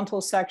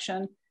horizontal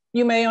section,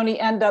 you may only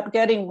end up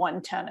getting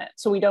one tenant.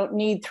 So we don't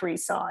need 3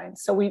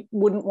 signs. So we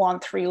wouldn't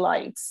want 3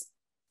 lights.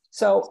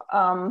 So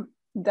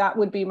that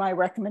would be my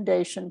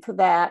recommendation for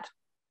that.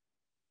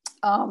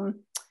 The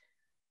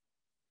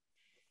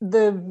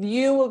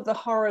view of the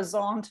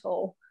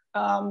horizontal,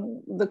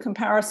 the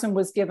comparison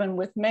was given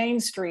with Main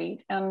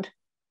Street. And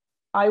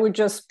I would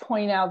just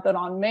point out that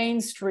on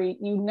Main Street,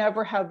 you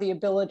never have the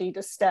ability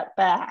to step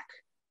back.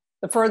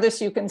 The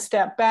furthest you can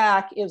step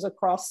back is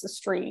across the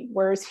street.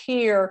 Whereas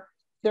here,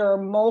 there are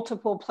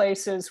multiple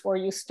places where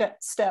you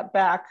step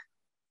back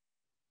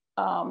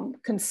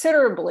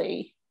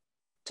considerably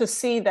to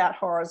see that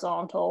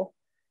horizontal.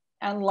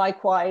 And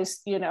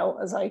likewise, you know,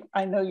 as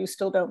I know you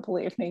still don't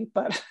believe me,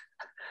 but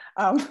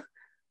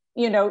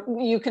you know,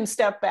 you can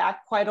step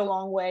back quite a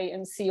long way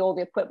and see all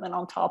the equipment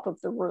on top of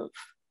the roof.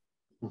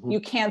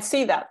 You can't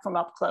see that from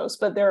up close,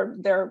 but there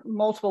are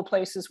multiple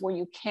places where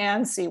you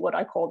can see what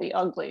I call the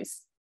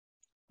uglies.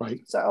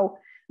 Right. So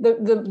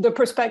the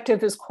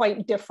perspective is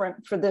quite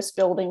different for this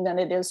building than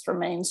it is for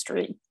Main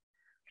Street.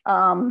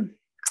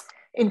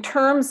 In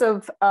terms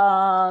of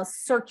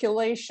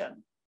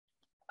circulation,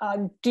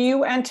 do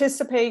you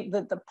anticipate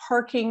that the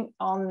parking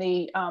on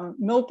the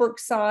Millbrook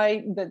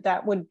side,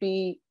 that would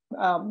be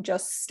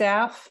just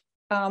staff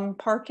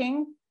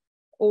parking?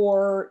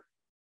 Or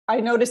I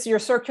noticed your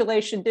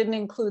circulation didn't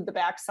include the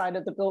backside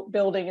of the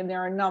building, and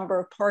there are a number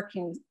of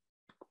parking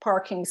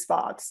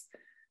spots.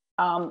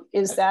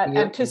 Is that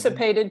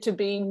anticipated to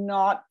be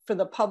not for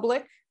the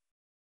public?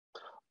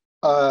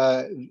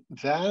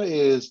 That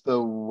is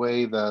the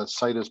way the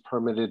site is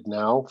permitted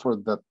now for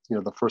the, you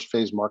know, the first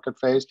phase market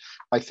phase.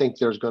 I think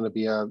there's going to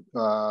be a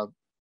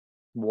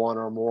one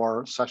or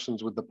more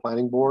sessions with the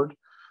planning board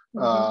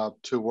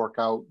to work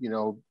out, you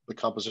know, the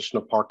composition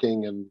of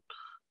parking and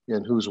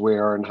who's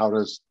where and how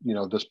does, you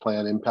know, this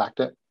plan impact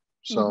it.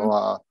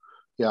 So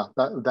yeah,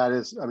 that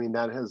is, I mean,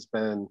 that has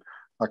been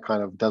a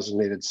kind of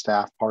designated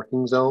staff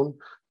parking zone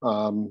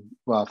from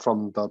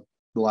the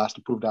last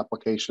approved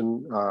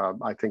application.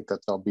 I think that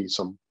there'll be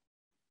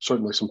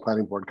certainly some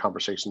planning board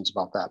conversations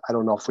about that. I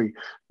don't know if we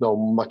know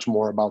much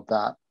more about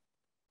that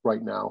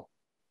right now.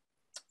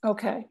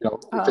 Okay. You know,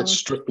 if it's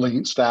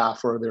strictly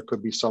staff, or there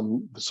could be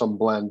some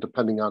blend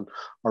depending on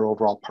our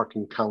overall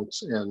parking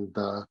counts and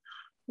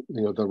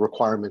you know, the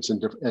requirements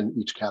in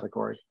each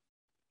category.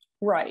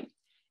 Right.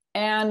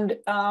 And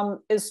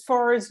as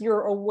far as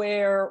you're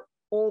aware,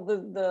 all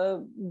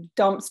the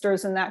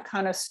dumpsters and that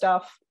kind of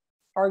stuff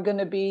are going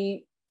to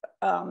be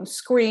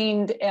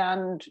screened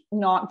and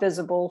not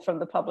visible from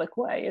the public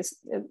way.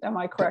 Am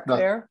I correct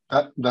there?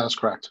 That is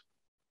correct.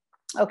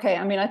 Okay.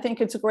 I mean, I think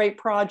it's a great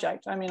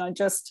project. I mean, I'm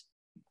just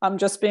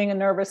being a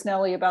nervous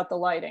Nelly about the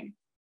lighting.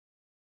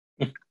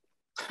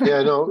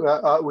 Yeah,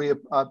 no, we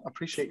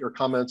appreciate your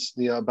comments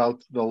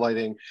about the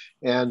lighting,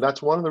 and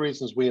that's one of the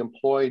reasons we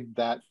employed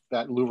that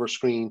louver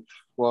screen,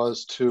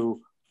 was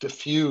to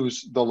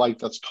diffuse the light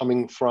that's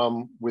coming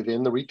from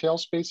within the retail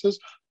spaces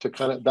to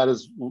kind of, that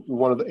is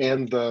one of the,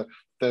 and the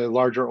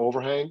larger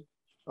overhang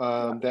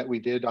that we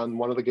did on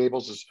one of the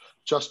gables is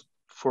just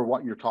for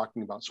what you're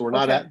talking about. So we're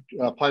not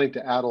planning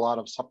to add a lot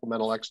of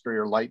supplemental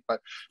exterior light,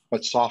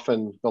 but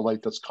soften the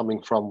light that's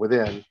coming from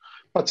within,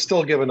 but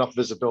still give enough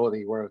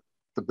visibility where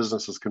the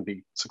businesses can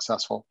be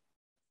successful.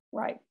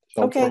 Right.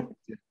 So, okay.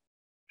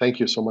 Thank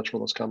you so much for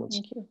those comments.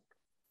 Thank you.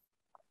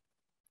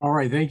 All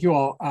right, thank you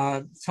all.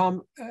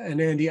 Tom and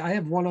Andy, I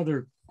have one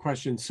other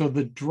question. So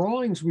the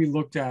drawings we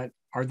looked at,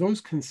 are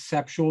those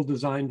conceptual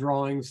design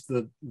drawings,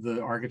 the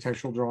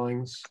architectural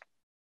drawings?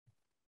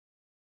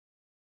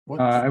 What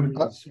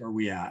phase are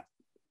we at?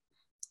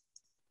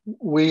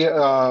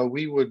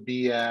 We would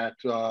be at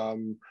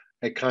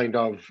a kind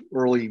of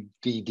early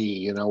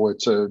DD, you know,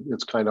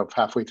 it's kind of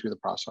halfway through the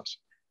process.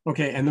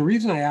 Okay, and the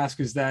reason I ask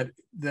is that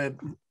the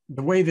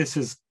way this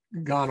has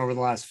gone over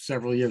the last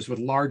several years with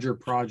larger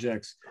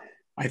projects,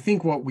 I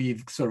think what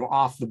we've sort of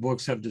off the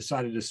books have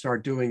decided to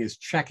start doing is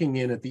checking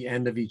in at the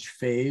end of each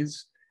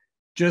phase,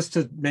 just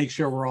to make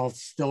sure we're all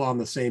still on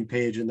the same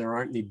page and there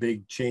aren't any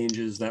big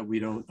changes that we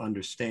don't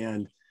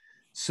understand.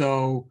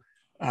 So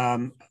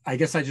I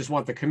guess I just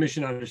want the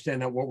commission to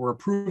understand that what we're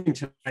approving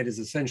tonight is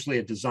essentially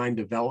a design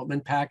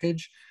development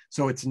package.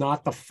 So it's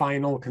not the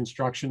final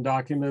construction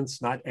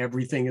documents. Not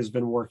everything has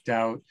been worked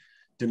out,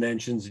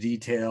 dimensions,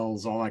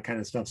 details, all that kind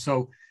of stuff.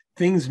 So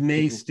things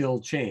may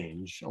still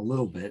change a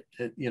little bit,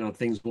 you know,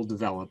 things will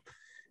develop.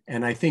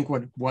 And I think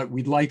what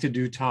we'd like to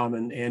do, Tom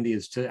and Andy,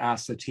 is to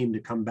ask the team to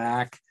come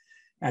back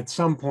at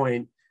some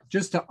point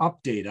just to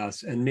update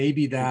us. And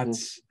maybe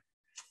that's,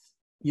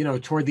 you know,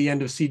 toward the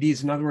end of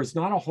CDs. In other words,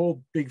 not a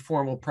whole big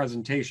formal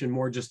presentation,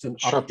 more just an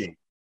update.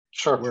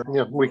 Sure.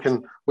 Yeah, we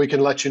can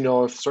let you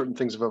know if certain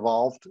things have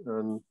evolved.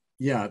 And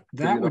yeah,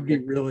 that would be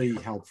really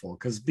helpful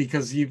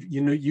because you've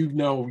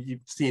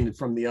seen it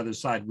from the other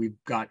side. We've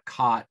got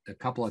caught a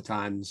couple of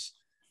times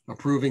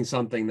approving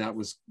something that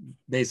was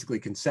basically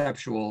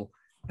conceptual,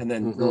 and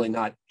then really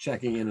not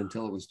checking in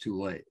until it was too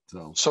late.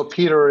 So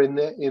Peter,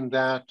 in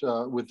that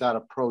with that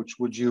approach,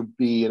 would you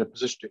be in a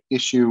position to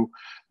issue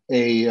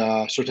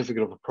a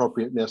certificate of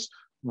appropriateness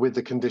with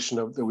the condition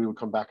of that we would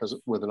come back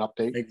with an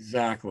update?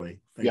 Exactly.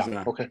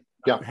 Yeah. Okay.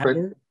 Yeah. Heather?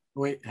 Great.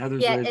 Wait,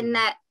 Heather's yeah, and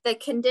that the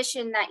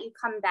condition that you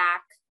come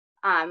back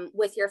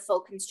with your full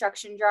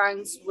construction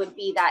drawings would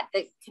be that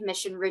the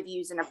commission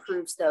reviews and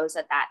approves those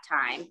at that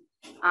time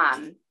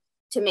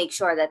to make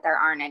sure that there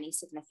aren't any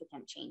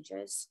significant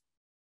changes.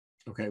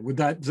 Okay,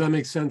 does that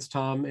make sense,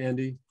 Tom,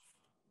 Andy?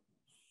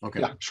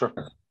 Okay. Yeah, sure.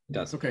 It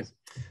does. Okay.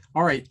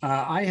 All right.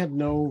 I have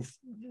no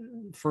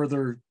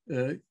further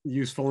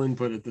useful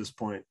input at this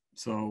point.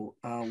 So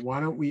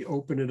why don't we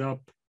open it up?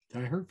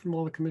 Did I hear from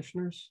all the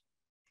commissioners?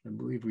 I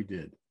believe we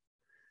did.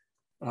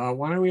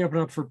 Why don't we open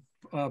up for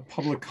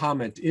public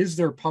comment? Is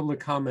there public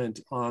comment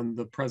on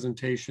the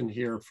presentation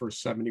here for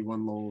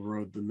 71 Lowell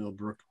Road, the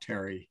Millbrook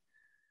Terry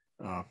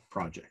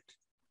project?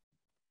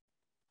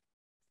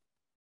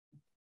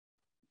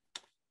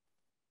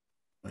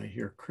 I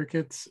hear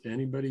crickets.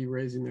 Anybody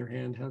raising their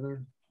hand,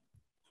 Heather?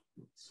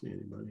 Don't see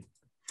anybody.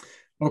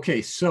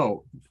 Okay,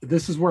 so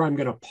this is where I'm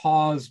going to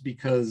pause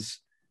because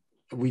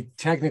we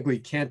technically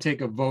can't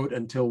take a vote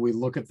until we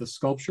look at the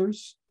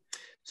sculptures.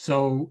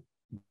 So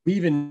we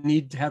even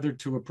need Heather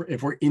to,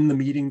 if we're in the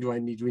meeting, do we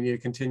need a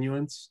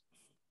continuance?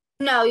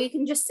 No, you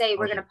can just say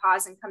we're going to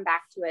pause and come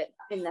back to it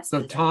in this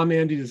meeting. Tom,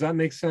 Andy, does that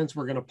make sense?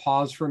 We're going to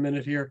pause for a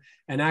minute here.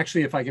 And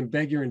actually, if I can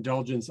beg your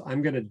indulgence,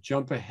 I'm going to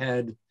jump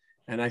ahead.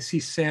 And I see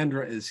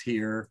Sandra is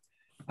here.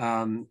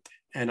 And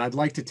I'd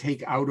like to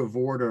take out of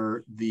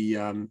order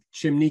the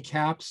chimney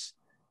caps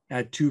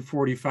at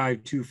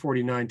 245,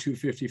 249,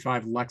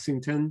 255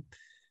 Lexington.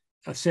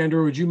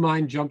 Sandra, would you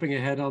mind jumping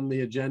ahead on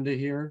the agenda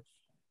here?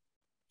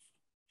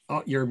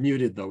 Oh, you're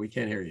muted though. We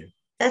can't hear you.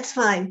 That's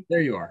fine.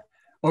 There you are.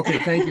 Okay,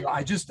 thank you.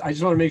 I just want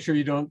to make sure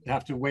you don't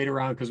have to wait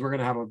around because we're going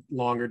to have a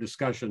longer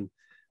discussion.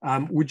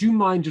 Would you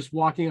mind just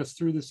walking us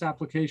through this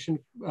application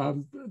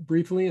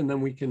briefly, and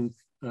then we can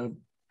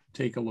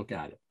take a look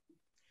at it?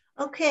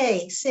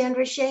 Okay,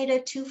 Sandra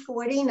Shada,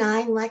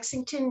 249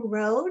 Lexington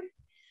Road.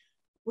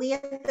 We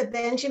at the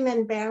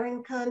Benjamin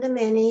Barron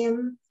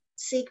condominium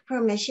seek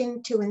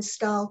permission to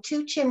install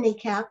 2 chimney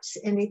caps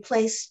and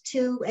replace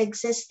 2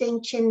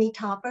 existing chimney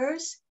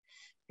toppers.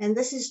 And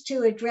this is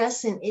to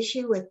address an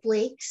issue with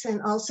leaks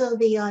and also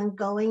the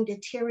ongoing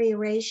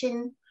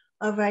deterioration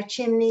of our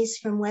chimneys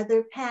from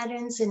weather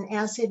patterns and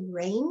acid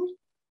rain.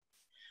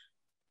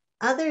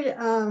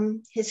 Other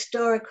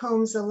historic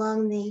homes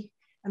along the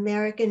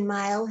American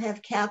Mile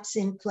have caps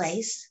in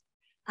place.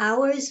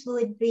 Ours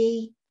would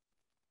be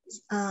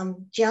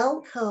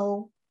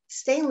Gelco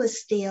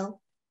stainless steel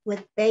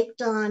with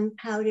baked on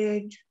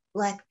powdered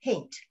black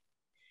paint.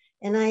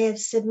 And I have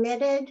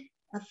submitted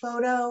a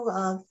photo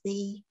of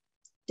the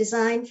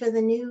design for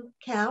the new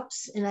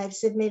caps, and I've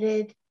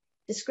submitted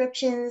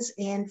descriptions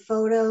and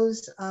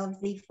photos of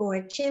the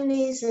 4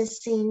 chimneys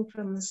as seen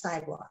from the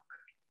sidewalk.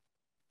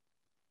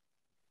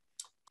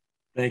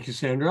 Thank you,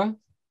 Sandra.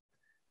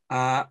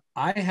 I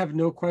have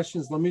no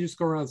questions. Let me just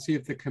go around and see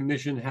if the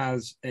commission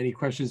has any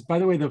questions. By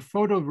the way, the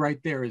photo right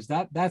there, is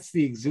that's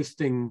the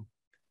existing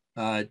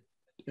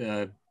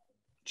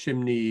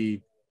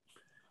chimney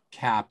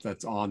cap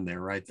that's on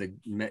there, right? The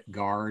Met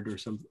guard or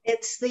something?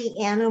 It's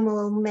the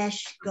animal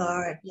mesh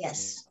guard,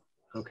 yes.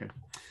 Okay.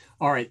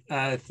 All right,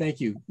 thank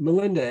you.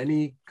 Melinda,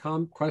 any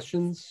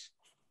questions?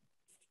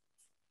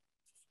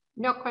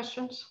 No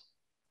questions.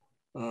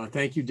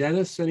 Thank you.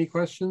 Dennis, any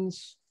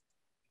questions?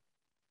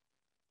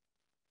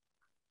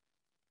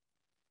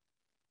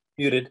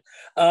 Muted.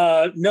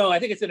 No, I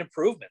think it's an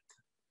improvement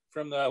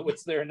from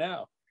what's there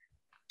now.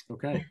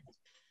 Okay,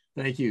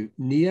 thank you.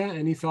 Nia,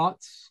 any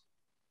thoughts?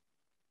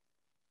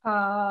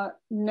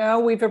 No,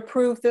 we've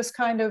approved this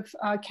kind of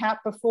cap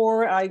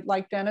before. I,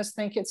 like Dennis,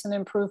 think it's an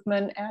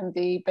improvement, and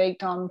the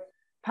baked on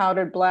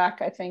powdered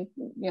black, I think,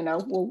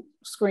 we'll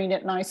screen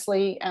it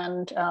nicely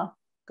and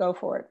go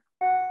for it.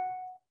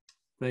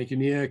 Thank you,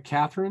 Nia.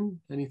 Catherine,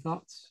 any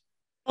thoughts?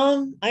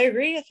 I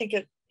agree. I think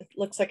it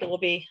looks like it will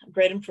be a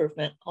great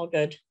improvement. All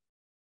good.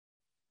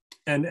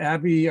 And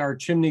Abby, our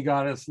chimney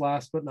goddess,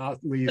 last but not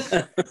least.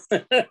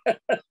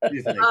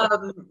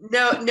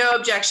 No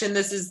objection.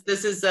 This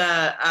is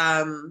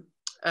a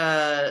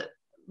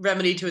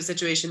remedy to a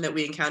situation that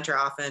we encounter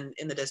often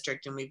in the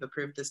district, and we've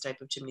approved this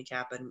type of chimney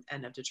cap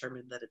and have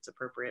determined that it's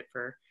appropriate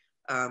for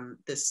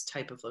this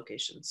type of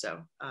location. So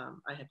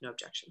I have no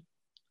objection.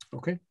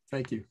 Okay,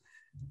 thank you.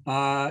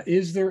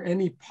 Is there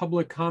any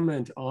public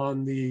comment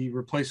on the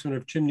replacement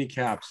of chimney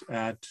caps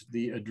at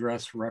the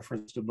address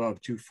referenced above,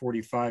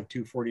 245,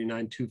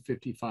 249,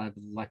 255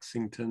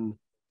 Lexington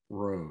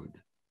Road?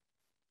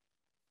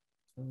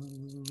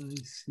 I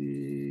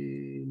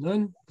see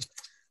none.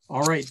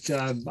 All right,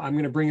 I'm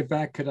going to bring it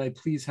back. Could I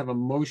please have a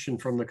motion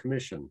from the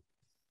commission?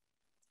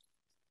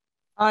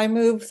 I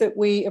move that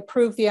we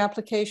approve the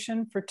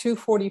application for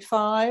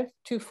 245,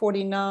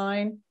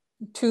 249,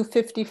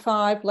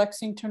 255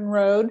 Lexington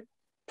Road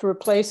to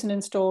replace and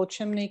install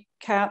chimney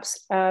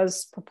caps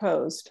as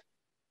proposed.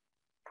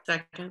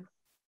 Second.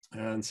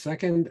 And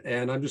second,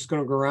 and I'm just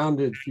going to go around.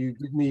 If you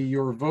give me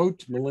your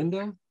vote,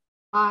 Melinda.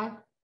 Aye.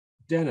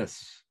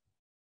 Dennis.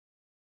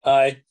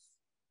 Aye.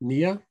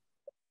 Nia.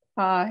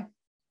 Aye.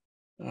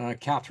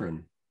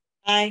 Catherine.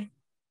 Aye.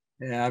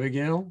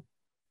 Abigail.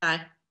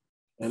 Aye.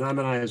 And I'm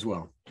an aye as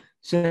well.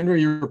 Sandra,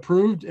 you're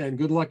approved, and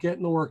good luck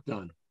getting the work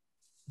done.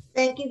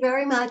 Thank you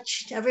very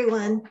much,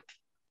 everyone.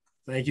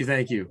 Thank you.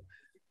 Thank you.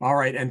 All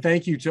right. And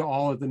thank you to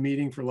all at the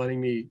meeting for letting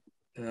me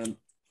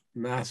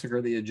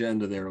massacre the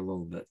agenda there a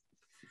little bit.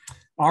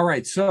 All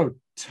right. So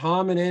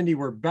Tom and Andy,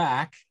 we're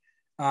back.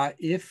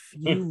 If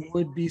you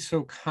would be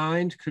so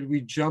kind, could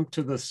we jump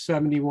to the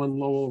 71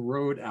 Lowell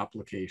Road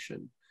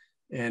application?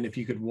 And if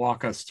you could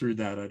walk us through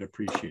that, I'd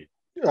appreciate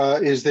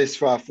it. Is this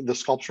for the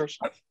sculptures?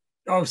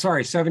 Oh,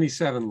 sorry,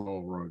 77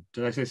 Lowell Road.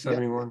 Did I say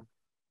 71? Yeah.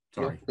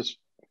 Sorry. Yeah,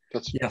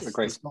 that's yes,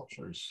 great. The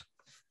sculptures.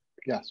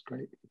 Yes,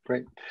 great.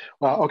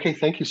 Okay,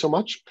 thank you so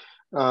much.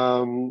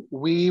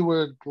 We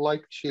would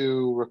like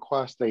to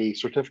request a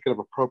certificate of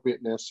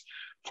appropriateness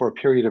for a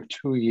period of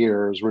 2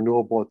 years,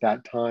 renewable at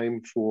that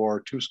time,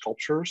 for 2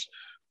 sculptures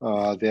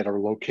that are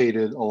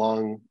located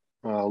along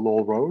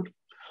Lowell Road.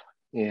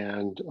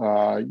 And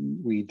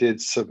we did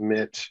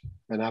submit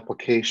an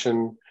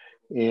application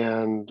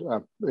and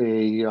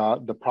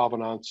the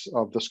provenance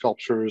of the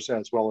sculptures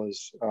as well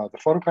as the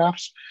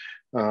photographs.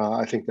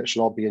 I think that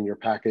should all be in your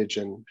package,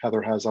 and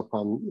Heather has up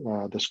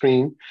on the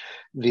screen.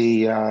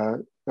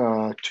 The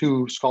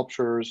 2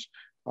 sculptures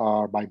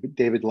are by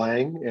David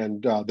Lang,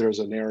 and there's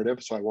a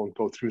narrative, so I won't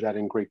go through that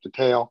in great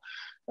detail.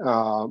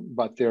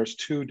 But there's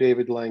 2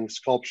 David Lang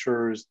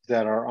sculptures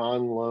that are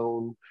on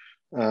loan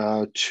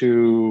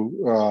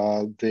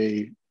to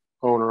the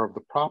owner of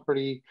the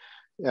property,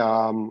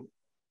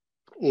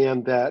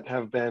 and that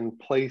have been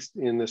placed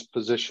in this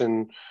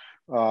position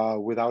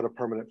without a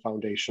permanent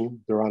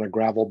foundation. They're on a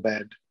gravel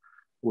bed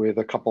with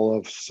a couple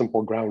of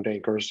simple ground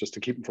anchors just to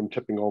keep them from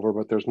tipping over,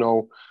 but there's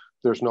no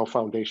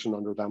foundation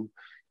under them.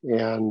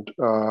 And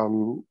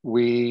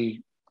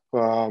we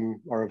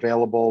are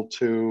available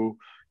to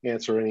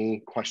answer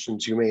any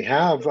questions you may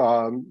have.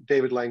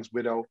 David Lang's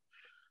widow,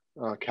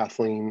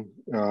 Kathleen,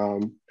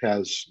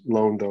 has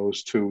loaned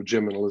those to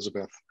Jim and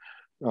Elizabeth.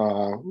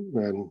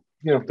 And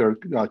they're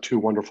 2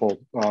 wonderful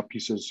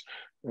pieces.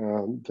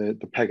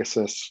 The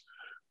Pegasus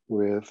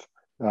with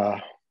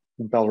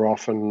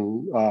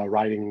Bellerophon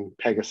riding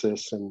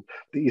Pegasus, and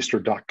the Easter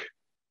duck.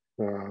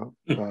 2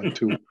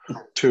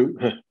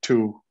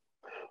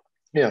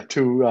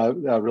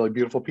 really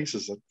beautiful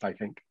pieces, I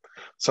think.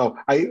 So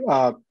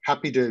I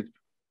happy to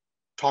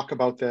talk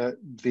about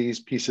these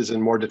pieces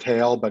in more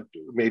detail, but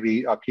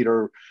maybe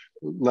Peter,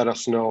 let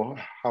us know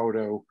how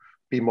to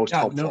be most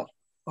helpful. No,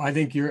 I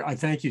think I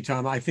thank you,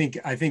 Tom. I think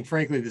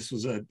frankly, this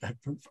was a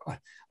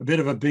bit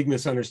of a big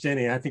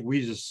misunderstanding. I think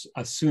we just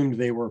assumed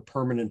they were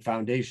permanent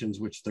foundations,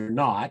 which they're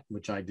not,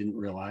 which I didn't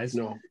realize.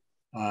 No.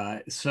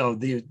 So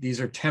these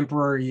are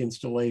temporary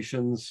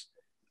installations.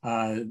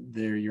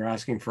 You're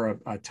asking for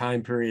a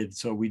time period.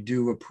 So we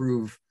do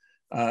approve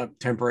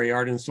temporary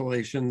art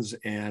installations.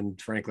 And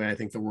frankly, I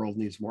think the world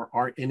needs more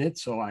art in it.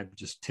 So I've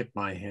just tipped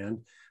my hand.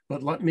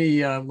 But let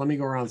me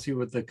go around and see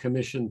what the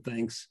commission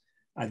thinks.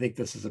 I think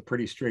this is a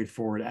pretty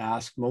straightforward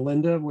ask.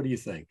 Melinda, what do you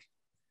think?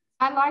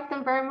 I like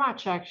them very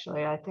much,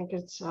 actually. I think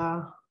it's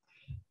a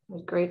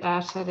great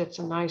asset. It's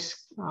a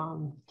nice,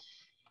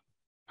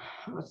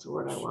 what's the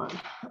word I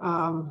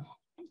want?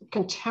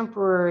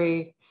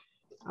 Contemporary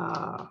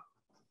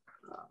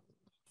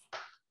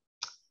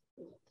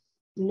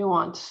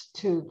nuance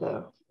to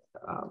the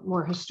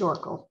more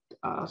historical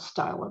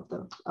style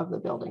of the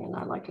building, and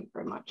I like it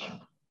very much.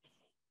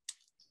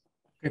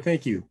 Okay,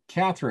 thank you.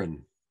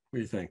 Catherine, what do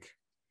you think?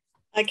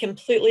 I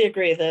completely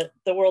agree that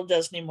the world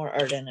does need more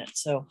art in it.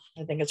 So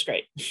I think it's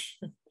great.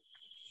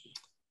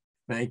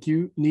 Thank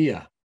you.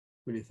 Nia,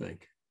 what do you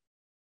think?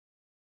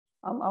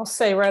 I'll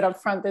say right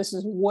up front, this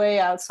is way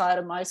outside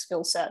of my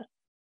skill set.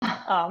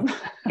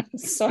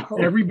 So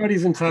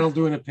everybody's entitled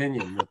to an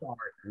opinion with art,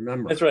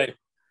 remember. That's right.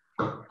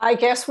 I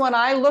guess when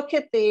I look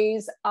at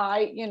these,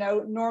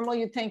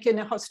 normally you'd think in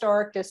a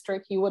historic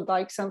district, you would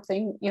like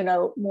something,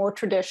 more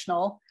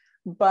traditional,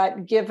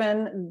 but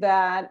given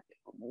that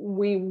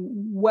we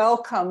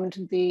welcomed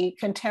the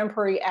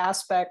contemporary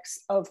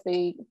aspects of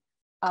the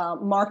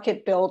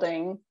market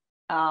building.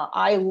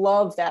 I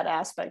love that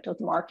aspect of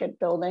the market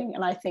building,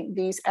 and I think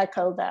these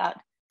echo that.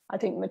 I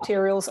think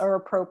materials are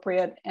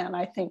appropriate, and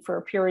I think for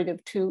a period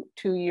of two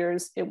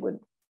years, it would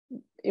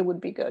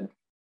be good.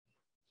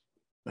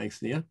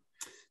 Thanks, Nia.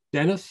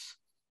 Dennis?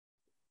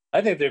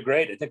 I think they're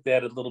great. I think they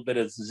add a little bit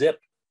of zip.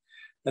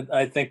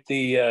 I think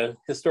the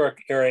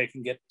historic area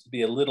can get to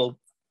be a little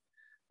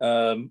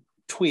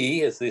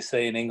twee, as they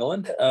say in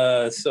England.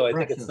 So I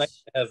think it's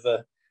nice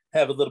to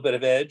have a little bit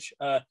of edge.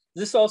 Does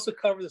this also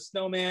cover the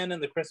snowman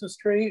and the Christmas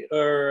tree,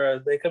 or are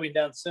they coming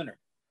down sooner?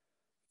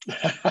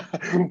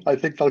 I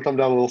think they'll come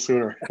down a little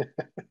sooner.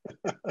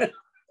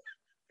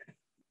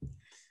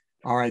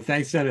 All right,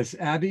 thanks, Dennis.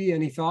 Abby,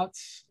 any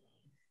thoughts?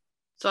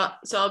 So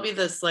I'll be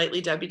the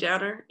slightly Debbie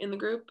Downer in the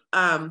group.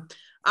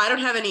 I don't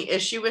have any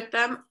issue with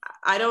them.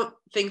 I don't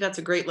think that's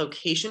a great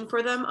location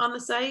for them on the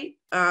site.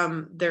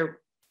 They're,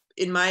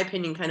 in my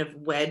opinion, kind of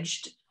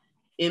wedged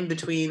in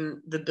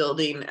between the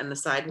building and the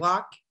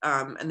sidewalk,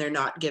 and they're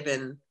not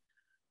given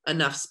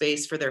enough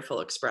space for their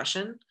full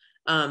expression.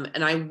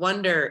 And I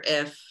wonder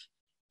if,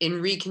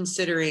 in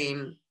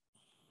reconsidering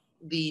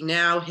the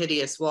now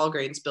hideous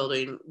Walgreens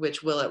building,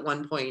 which will at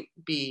one point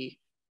be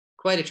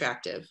quite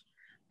attractive,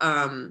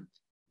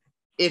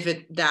 if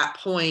at that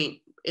point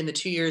in the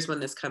 2 years when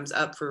this comes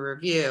up for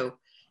review,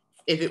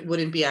 if it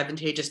wouldn't be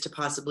advantageous to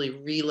possibly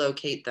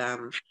relocate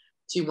them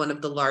to one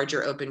of the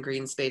larger open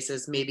green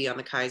spaces, maybe on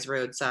the Kais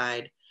Road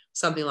side,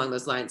 something along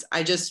those lines.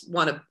 I just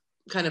want to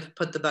kind of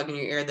put the bug in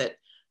your ear that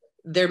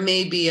there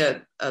may be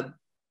a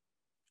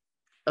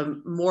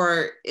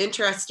more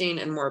interesting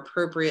and more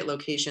appropriate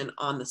location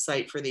on the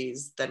site for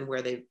these than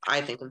where they,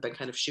 I think, have been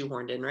kind of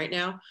shoehorned in right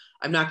now.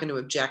 I'm not going to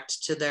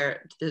object to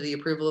the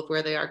approval of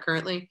where they are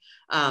currently,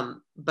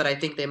 but I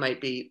think they might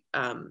be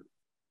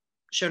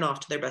shown off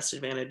to their best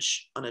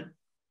advantage on a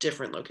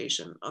different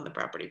location on the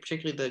property,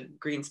 particularly the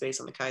green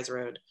space on the Kais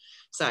Road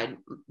side.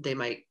 They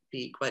might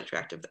be quite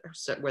attractive there,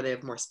 so where they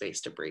have more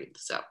space to breathe.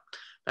 So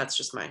that's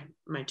just my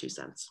 2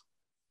 cents.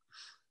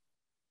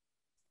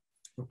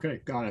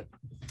 Okay, got it.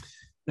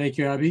 Thank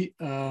you, Abby.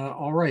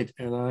 All right,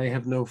 and I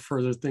have no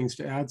further things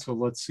to add, so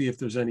let's see if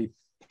there's any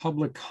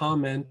public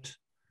comment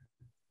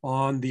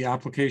on the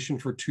application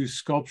for 2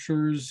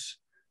 sculptures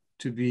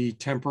to be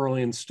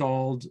temporarily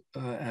installed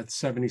at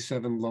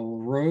 77 Lowell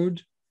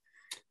Road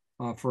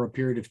for a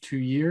period of 2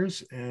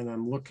 years. And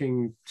I'm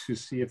looking to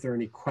see if there are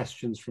any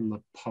questions from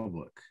the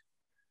public.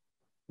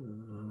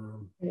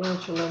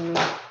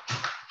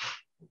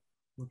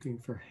 Looking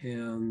for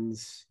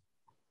hands.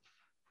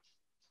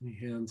 Any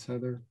hands,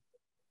 Heather?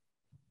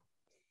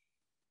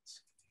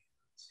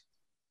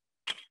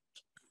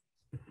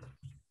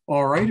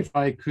 All right, if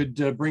I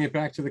could bring it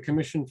back to the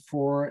commission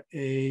for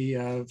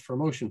a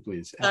motion,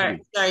 please.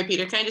 Sorry,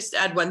 Peter. Can I just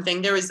add one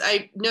thing?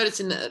 I noticed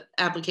in the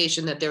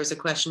application that there was a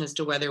question as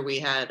to whether we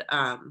had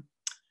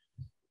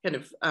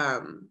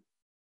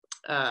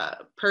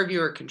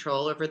purview or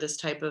control over this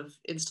type of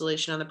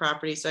installation on the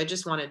property. So I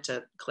just wanted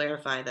to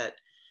clarify that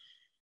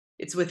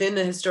it's within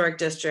the historic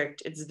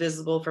district, it's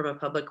visible from a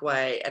public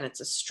way, and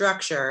it's a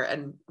structure.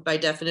 And by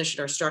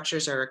definition, our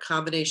structures are a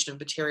combination of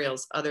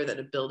materials other than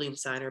a building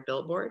sign or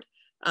billboard.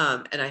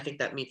 And I think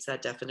that meets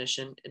that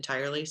definition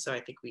entirely. So I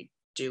think we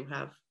do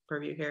have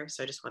purview here.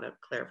 So I just want to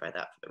clarify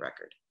that for the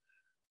record.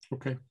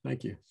 Okay,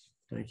 thank you.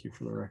 Thank you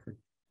for the record.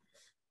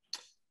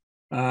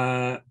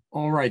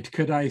 All right,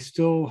 could I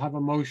still have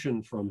a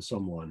motion from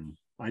someone?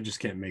 I just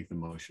can't make the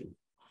motion.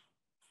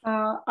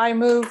 I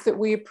move that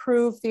we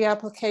approve the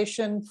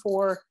application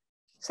for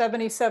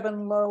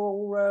 77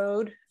 Lowell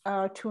Road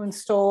to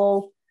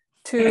install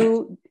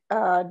 2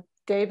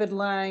 David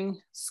Lang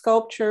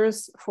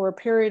sculptures for a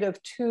period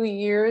of 2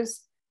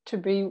 years to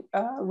be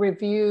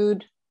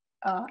reviewed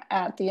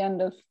at the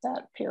end of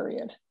that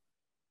period.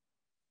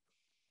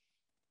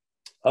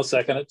 I'll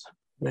second it.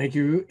 Thank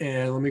you.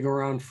 And let me go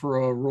around for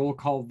a roll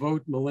call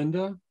vote.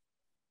 Melinda?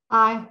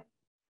 Aye.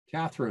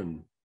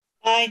 Catherine?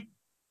 Aye.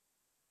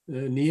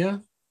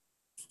 Nia?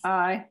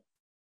 Aye.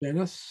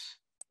 Dennis?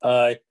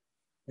 Aye.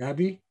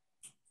 Abby?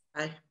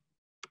 Aye.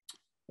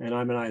 And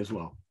I'm an aye as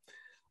well.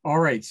 All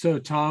right, so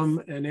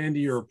Tom and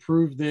Andy are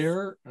approved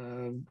there.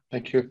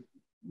 Thank you.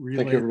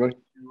 Thank you, everybody.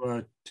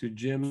 To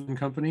Jim and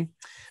company.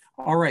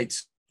 All right,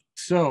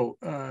 so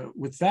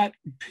with that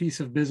piece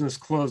of business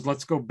closed,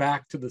 let's go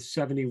back to the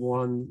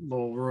 71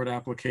 Lowell Road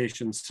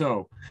application.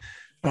 So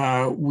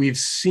we've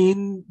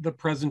seen the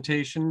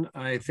presentation.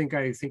 I think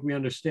we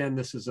understand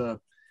this is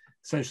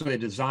essentially a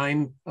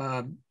design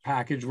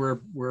package we're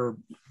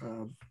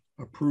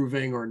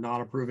approving or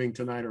not approving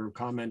tonight or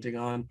commenting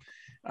on.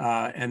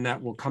 And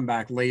that will come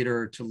back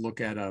later to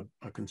look at a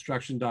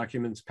construction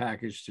documents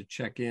package to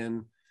check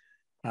in.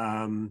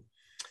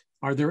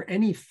 Are there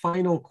any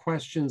final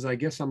questions? I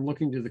guess I'm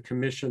looking to the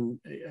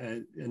commission,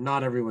 and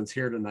not everyone's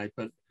here tonight,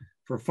 but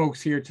for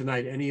folks here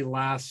tonight, any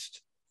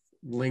last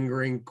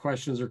lingering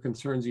questions or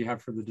concerns you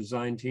have for the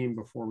design team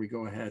before we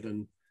go ahead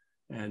and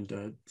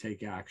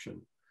take action?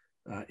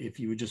 If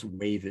you would just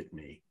wave at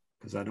me,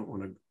 because I don't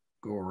want to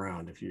go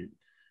around.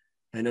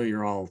 I know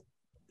you're all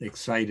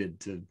excited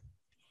to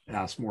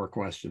ask more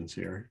questions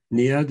here.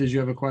 Nia, did you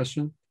have a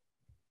question?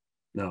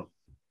 No.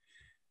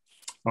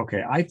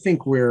 Okay, I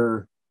think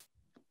we're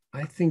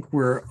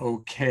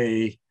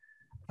okay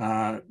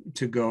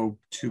to go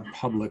to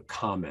public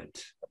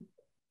comment.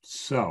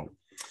 So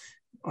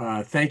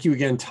thank you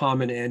again,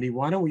 Tom and Andy.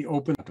 Why don't we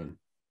open up?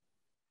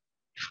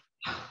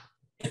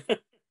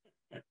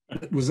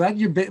 Was that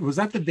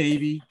the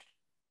baby?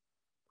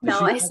 No,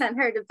 I sent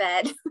her to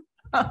bed.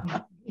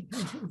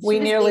 We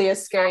nearly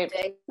escaped.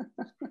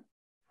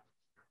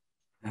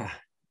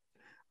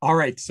 All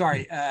right,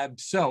 sorry.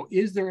 So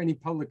is there any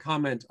public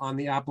comment on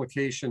the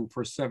application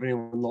for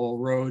 71 Lowell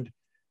Road?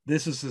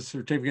 This is a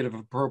certificate of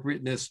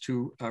appropriateness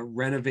to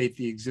renovate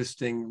the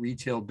existing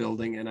retail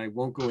building, and I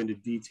won't go into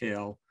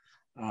detail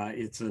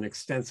It's an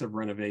extensive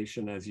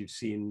renovation, as you've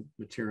seen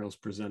materials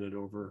presented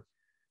over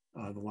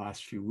the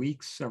last few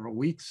weeks, several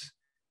weeks,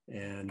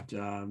 and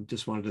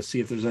just wanted to see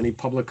if there's any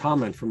public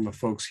comment from the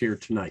folks here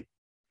tonight.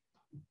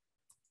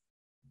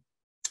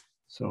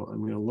 So I'm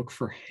going to look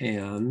for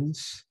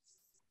hands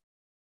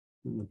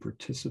in the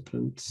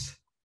participants.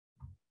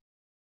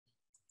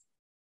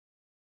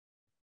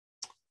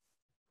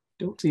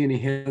 Don't see any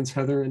hands.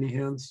 Heather, any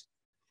hands?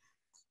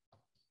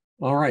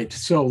 All right,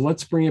 so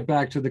let's bring it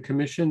back to the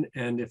commission.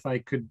 And if I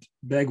could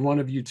beg one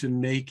of you to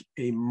make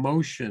a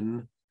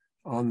motion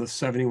on the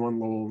 71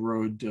 Lowell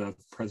Road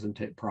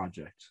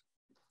project.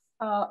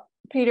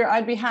 Peter,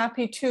 I'd be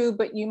happy to,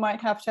 but you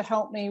might have to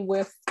help me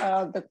with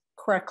the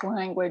correct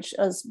language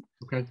as,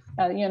 okay.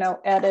 You know,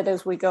 edit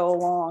as we go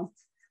along.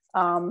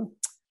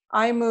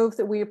 I move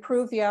that we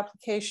approve the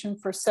application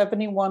for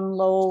 71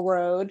 Lowell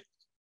Road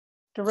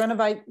to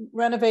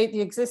renovate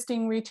the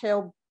existing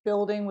retail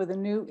building with a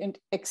new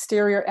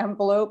exterior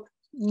envelope,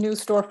 new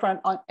storefront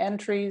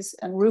entries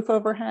and roof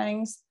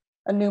overhangs,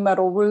 a new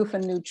metal roof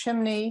and new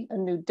chimney, a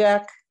new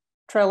deck,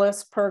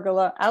 trellis,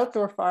 pergola,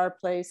 outdoor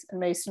fireplace, and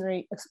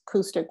masonry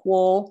acoustic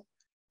wall,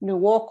 new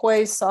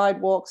walkways,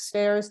 sidewalks,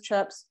 stairs,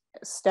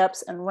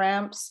 steps, and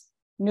ramps,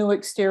 new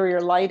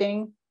exterior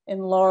lighting,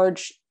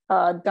 enlarged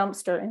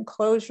dumpster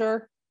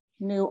enclosure,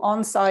 new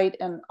on-site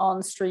and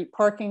on-street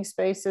parking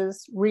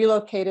spaces,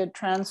 relocated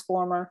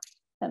transformer,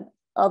 and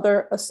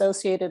other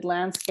associated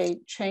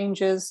landscape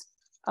changes,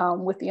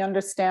 with the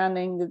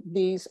understanding that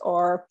these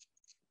are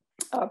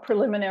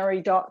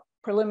preliminary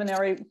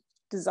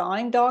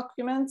design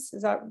documents.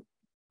 Is that?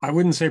 I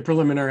wouldn't say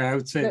preliminary. I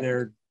would say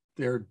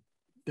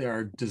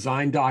they're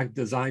design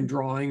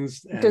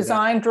drawings.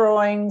 Design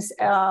drawings,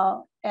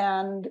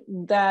 and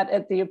that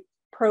at the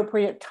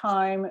appropriate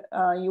time,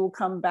 you will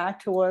come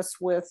back to us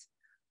with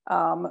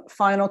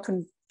final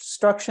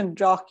construction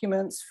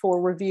documents for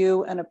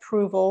review and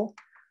approval.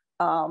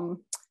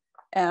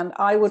 And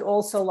I would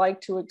also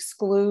like to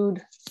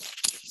exclude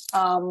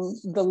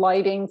the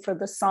lighting for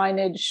the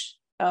signage,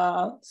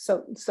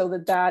 so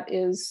that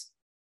is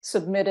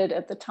submitted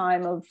at the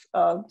time of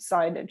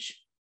signage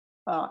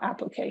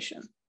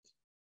application.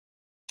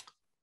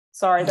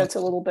 Sorry, that's a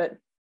little bit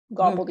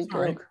gobbledygook.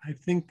 Right. I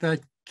think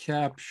that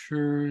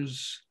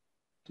captures.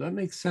 Does that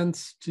make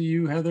sense to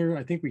you, Heather?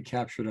 I think we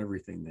captured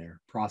everything there,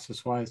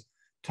 process-wise.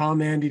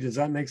 Tom, Andy, does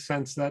that make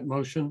sense, that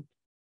motion?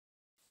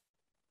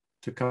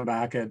 To come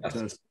back at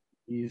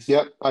ease?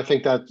 Yep, I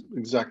think that's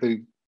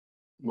exactly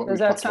what Does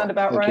that sound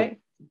about right?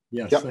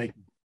 Yes, yep. Thank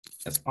you.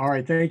 Yes. All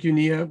right, thank you,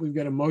 Nia. We've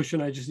got a motion.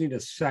 I just need a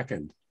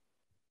second.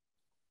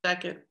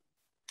 Second.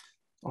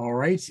 All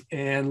right,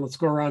 and let's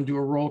go around and do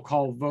a roll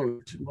call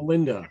vote.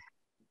 Melinda.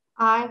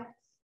 Aye.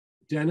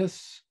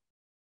 Dennis.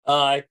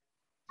 Aye.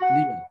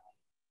 Nia.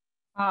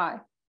 Aye.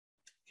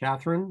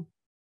 Catherine.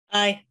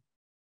 Aye.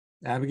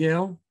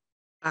 Abigail.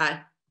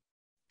 Aye.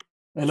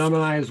 And I'm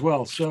an aye as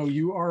well. So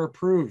you are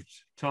approved.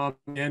 Tom,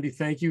 Andy,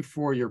 thank you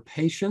for your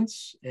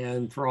patience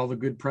and for all the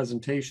good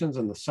presentations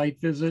and the site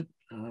visit.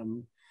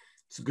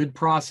 It's a good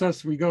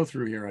process we go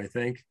through here, I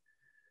think.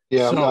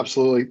 Yeah, so,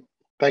 absolutely.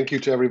 Thank you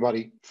to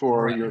everybody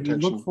for your attention.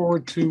 We look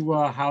forward to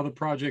how the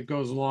project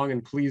goes along,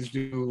 and please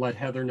do let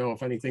Heather know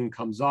if anything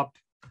comes up.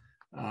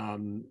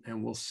 And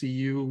we'll see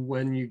you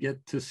when you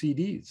get to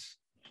CDs.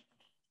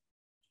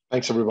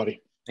 Thanks,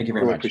 everybody. Thank you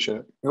very much. Appreciate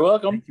it. You're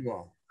welcome. Thank you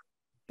all.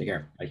 Take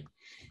care. Bye.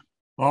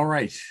 All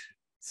right.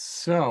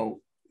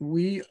 So do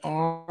we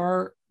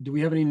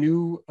have any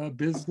new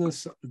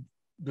business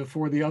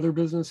before the other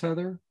business,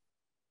 Heather?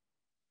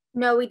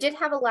 No, we did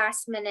have a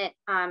last minute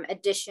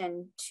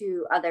addition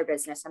to other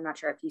business. I'm not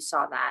sure if you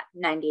saw that,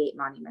 98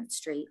 Monument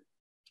Street.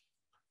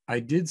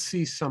 I did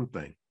see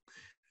something.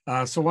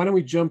 So why don't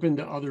we jump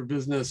into other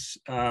business?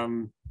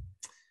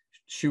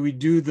 Should we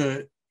do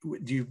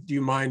do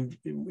you mind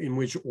in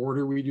which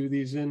order we do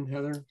these in,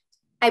 Heather?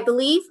 I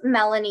believe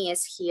Melanie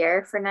is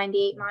here for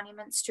 98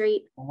 Monument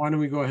Street. Well, why don't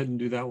we go ahead and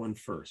do that one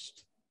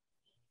first?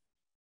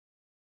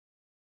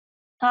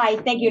 Hi,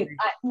 thank you.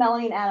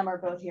 Melanie and Adam are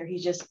both here.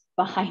 He's just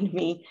behind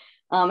me.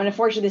 And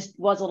unfortunately, this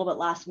was a little bit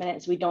last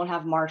minute, so we don't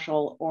have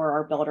Marshall or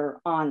our builder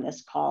on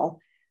this call.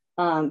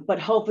 But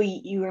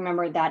hopefully you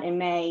remember that in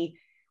May,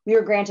 we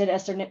were granted a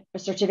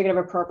certificate of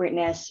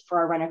appropriateness for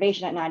our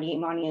renovation at 98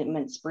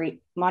 Monument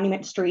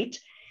Street.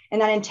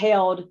 And that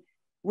entailed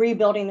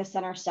rebuilding the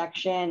center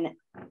section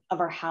of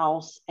our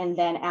house and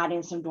then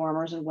adding some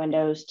dormers and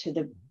windows to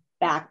the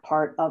back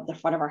part of the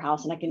front of our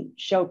house. And I can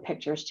show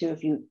pictures too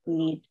if you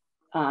need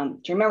to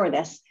remember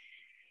this.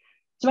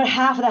 So about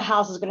half of the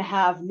house is going to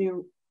have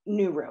new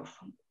roof.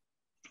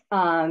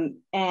 And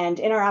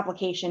in our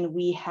application,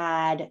 we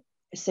had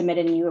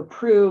submitted and you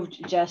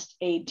approved just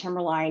a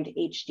timber-lined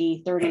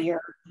HD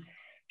 30-year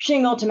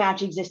shingle to match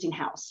the existing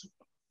house.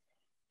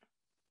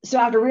 So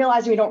after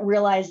realizing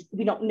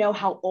we don't know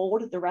how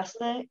old the rest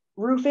of the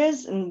roof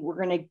is, and we're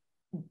going to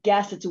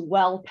guess it's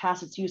well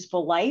past its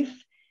useful life.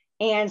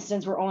 And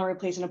since we're only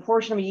replacing a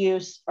portion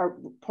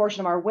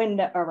of our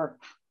window or our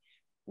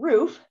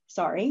roof,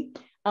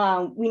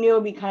 we knew it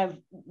would be kind of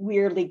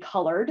weirdly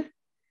colored.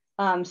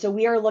 So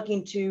we are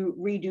looking to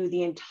redo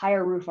the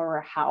entire roof of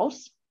our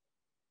house.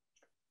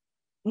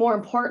 More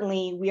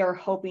importantly, we are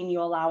hoping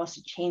you allow us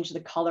to change the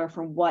color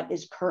from what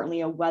is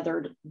currently a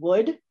weathered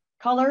wood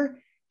color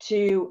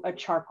to a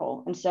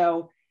charcoal. And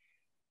so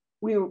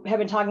we have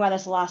been talking about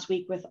this last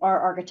week with our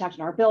architect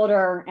and our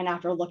builder. And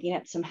after looking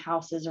at some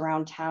houses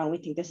around town, we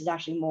think this is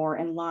actually more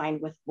in line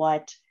with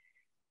what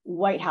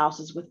white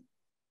houses with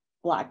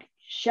black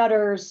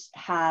shutters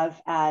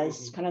have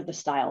as kind of the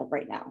style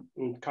right now.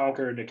 And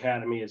Concord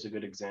Academy is a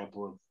good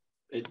example of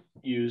it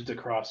used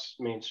across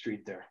Main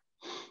Street there.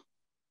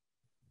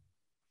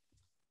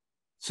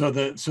 So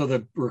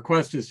the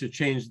request is to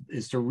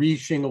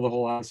reshingle the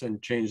whole house and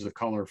change the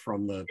color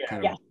from the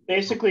kind of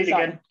basically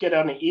to get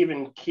on an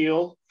even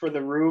keel for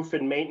the roof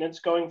and maintenance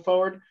going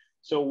forward.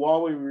 So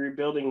while we were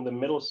rebuilding the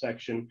middle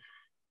section,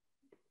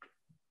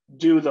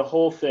 do the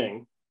whole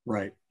thing.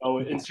 Right. Oh,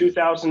 in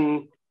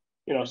 2000,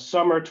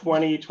 summer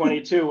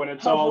 2022 when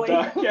it's all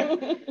done.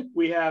 Yeah,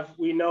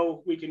 we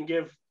know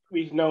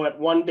at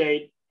one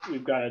date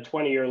we've got a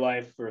 20-year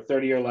life or a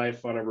 30-year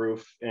life on a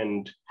roof,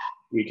 and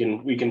we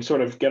can sort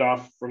of get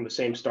off from the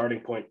same starting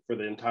point for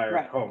the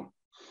entire home.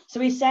 So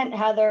we sent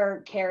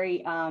Heather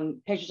Carey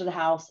pictures of the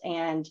house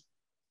and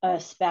a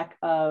spec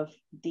of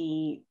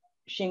the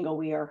shingle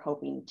we are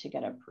hoping to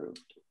get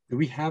approved. Do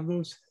we have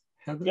those,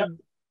 Heather? Yep.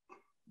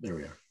 There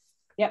we are.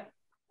 Yep.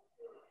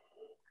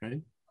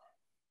 Okay.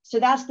 So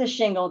that's the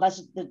shingle.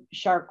 That's the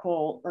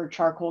charcoal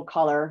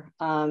color.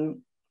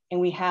 And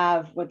we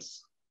have what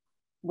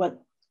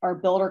our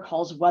builder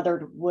calls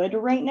weathered wood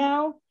right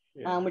now.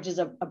 Yeah. Which is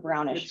a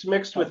brownish. It's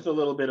mixed with a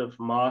little bit of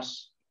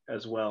moss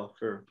as well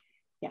for.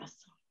 Yes.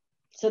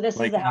 So this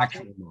like is the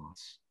actual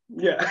moss.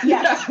 Yeah.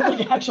 Yes,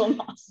 like actual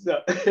moss.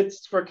 So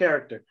it's for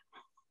character.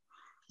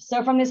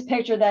 So from this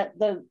picture, that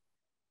the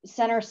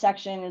center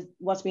section is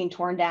what's being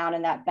torn down,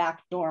 and that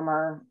back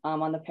dormer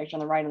on the picture on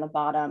the right on the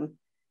bottom.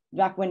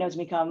 Back windows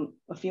become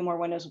a few more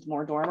windows with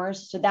more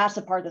dormers. So that's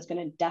the part that's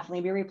going to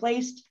definitely be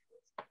replaced.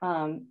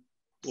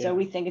 So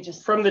we think it's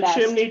just from the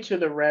chimney to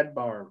the red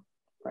barn.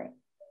 Right.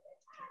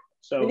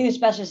 So we think it's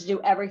best just to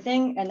do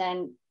everything and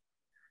then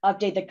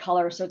update the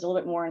color so it's a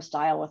little bit more in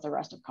style with the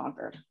rest of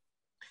Concord.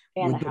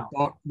 And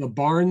would the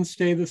barn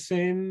stay the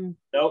same?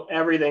 No,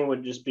 everything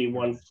would just be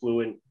one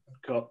fluent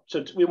color.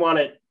 So we want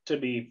it to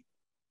be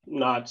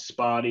not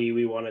spotty.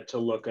 We want it to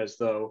look as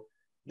though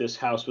this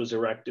house was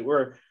erected.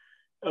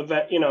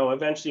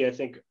 Eventually I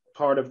think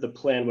part of the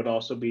plan would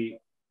also be,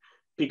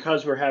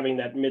 because we're having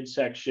that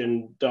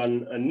midsection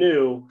done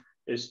anew,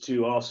 is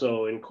to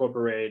also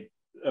incorporate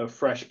a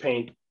fresh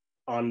paint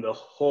on the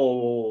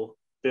whole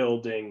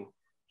building,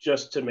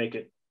 just to make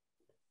it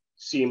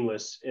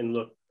seamless and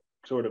look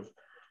sort of,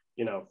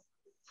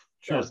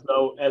 sure,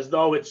 as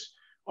though it's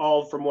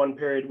all from one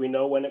period. We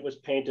know when it was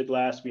painted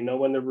last, we know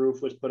when the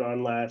roof was put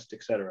on last,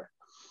 etc.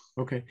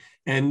 Okay.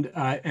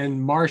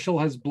 And Marshall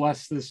has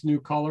blessed this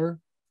new color?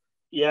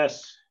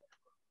 Yes.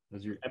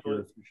 As your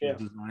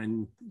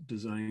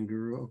design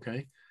guru.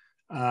 Okay.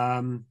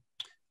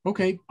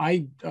 Okay.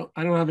 I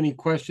don't have any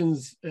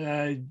questions.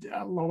 Why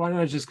don't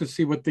I just go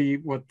see what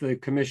the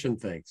commission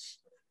thinks?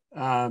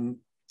 Let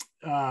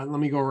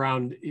me go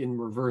around in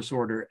reverse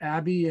order.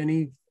 Abby,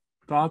 any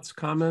thoughts,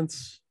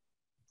 comments?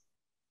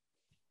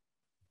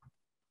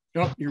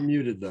 Oh, you're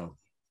muted though.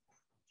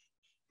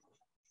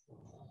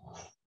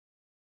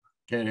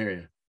 Can't hear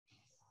you.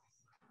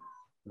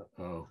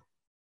 Uh-oh.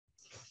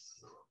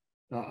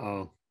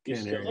 Uh-oh.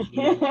 Can't hear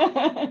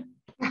you.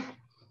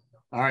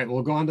 All right,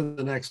 we'll go on to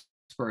the next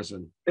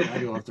person. I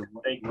do have to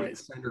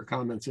send her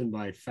comments in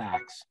by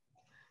fax.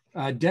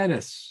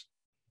 Dennis.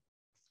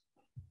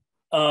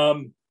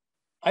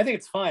 I think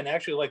it's fine. I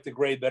actually like the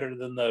gray better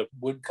than the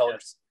wood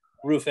colors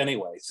roof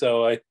anyway.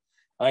 So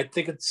I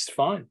think it's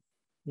fine.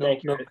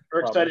 Thank you. We're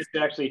excited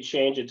to actually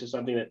change it to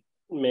something that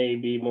may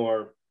be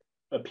more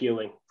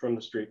appealing from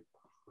the street.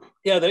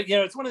 Yeah,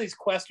 it's one of these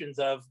questions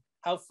of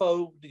how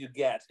faux do you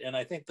get, and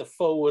I think the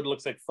faux wood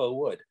looks like faux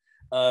wood.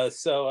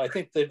 So I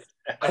think the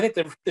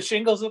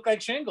shingles look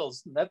like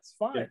shingles. That's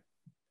fine. Yeah.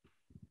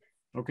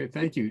 Okay,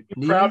 thank you.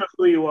 Be proud of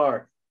who you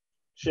are.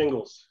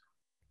 Shingles.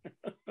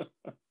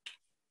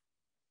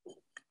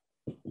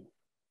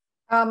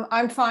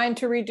 I'm fine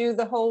to redo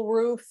the whole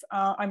roof.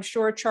 I'm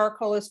sure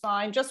charcoal is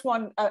fine. Just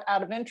one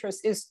out of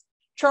interest, is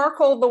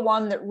charcoal the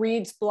one that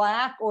reads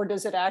black, or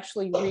does it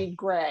actually read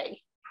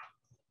gray?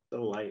 The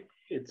light.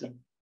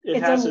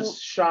 It has a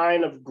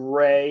shine of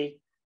gray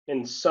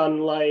in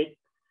sunlight.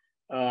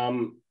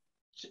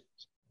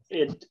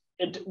 It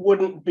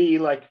wouldn't be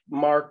like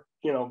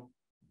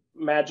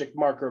magic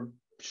marker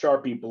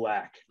Sharpie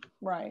black.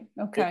 Right.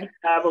 Okay. It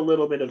have a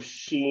little bit of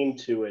sheen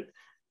to it,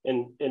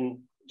 and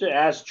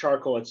as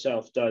charcoal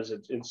itself does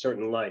in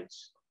certain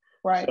lights.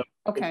 Right. So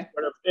okay.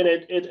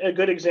 It's a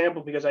good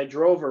example, because I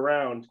drove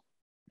around,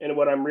 and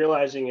what I'm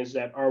realizing is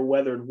that our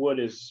weathered wood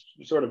is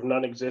sort of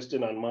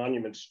non-existent on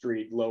Monument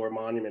Street, Lower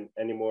Monument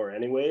anymore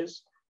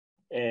anyways.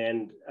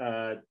 And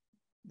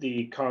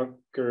the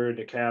Concord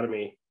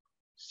Academy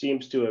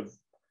seems to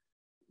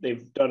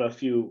they've done a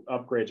few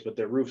upgrades, but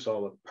their roofs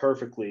all look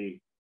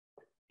perfectly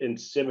in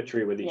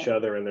symmetry with each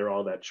other, and they're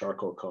all that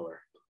charcoal color.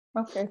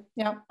 Okay,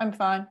 yeah, I'm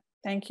fine.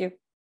 Thank you.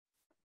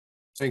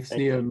 Thanks,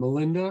 Nia.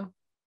 Melinda?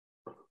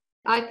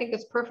 I think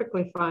it's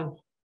perfectly fine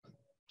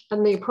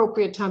and the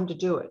appropriate time to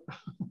do it.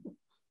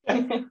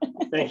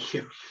 Thank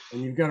you.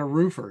 And you've got a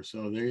roofer,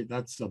 so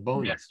that's a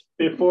bonus.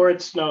 Before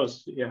it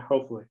snows, yeah,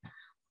 hopefully.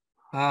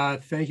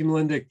 Thank you,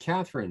 Melinda.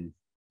 Catherine?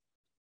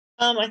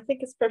 I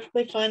think it's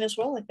perfectly fine as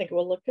well. I think it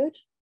will look good.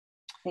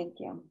 Thank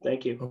you.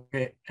 Thank you.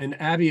 Okay, and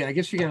Abby, I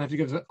guess you're gonna have to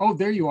give us, oh,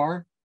 there you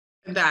are.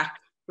 I'm back.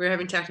 We're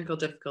having technical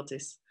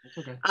difficulties.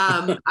 Okay.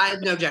 I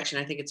have no objection.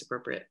 I think it's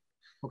appropriate.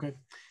 Okay,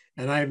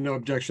 and I have no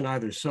objection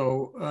either.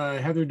 So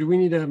Heather, do we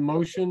need a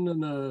motion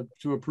and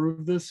to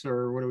approve this,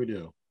 or what do we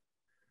do?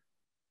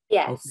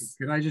 Yes. Okay.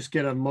 Could I just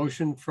get a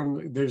motion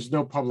from, there's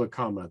no public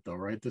comment though,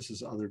 right? This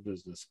is other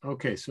business.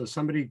 Okay, so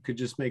somebody could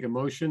just make a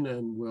motion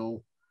and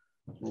we'll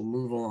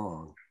move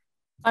along.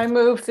 I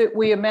move that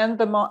we amend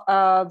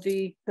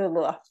the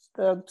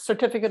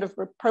certificate of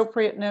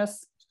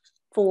appropriateness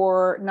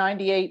for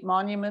 98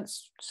 Monument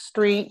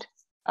Street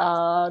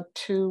to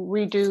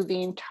redo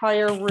the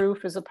entire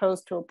roof as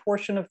opposed to a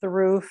portion of the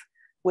roof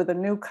with a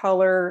new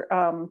color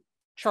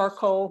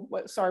charcoal.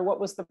 What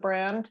was the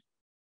brand?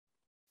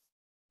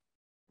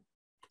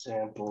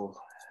 Sample.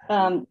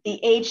 The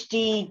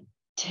HD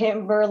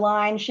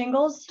Timberline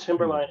shingles.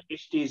 Timberline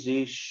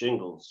HDZ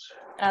shingles.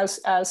 As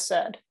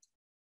said.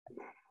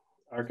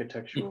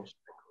 Architectural shingles,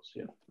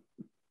 yeah.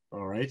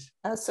 All right.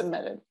 As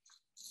submitted.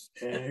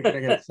 Could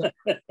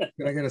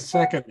I get a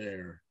second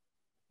there?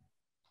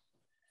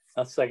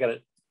 I'll second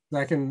it.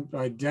 Second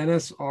by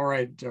Dennis. All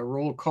right,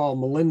 roll call.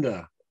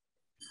 Melinda?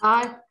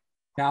 Aye.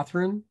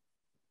 Catherine?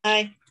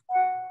 Aye.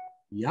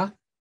 Yeah.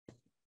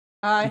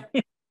 Aye.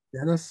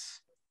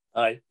 Dennis?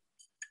 Aye.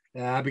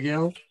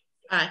 Abigail?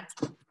 Aye.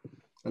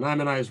 And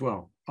I'm an aye as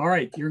well. All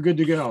right, you're good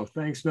to go.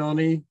 Thanks,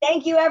 Melanie.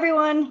 Thank you,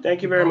 everyone.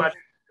 Thank you very much.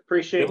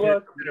 Appreciate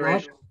it.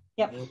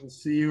 Yep. We'll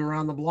see you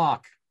around the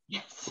block.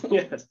 Yes.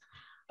 Yes.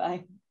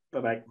 Bye.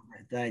 Bye-bye. All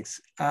right, thanks.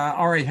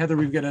 All right, Heather,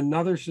 we've got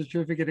another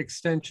certificate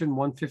extension,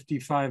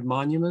 155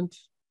 Monument.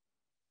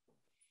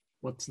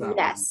 What's that?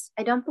 Yes,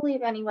 I don't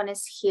believe anyone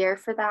is here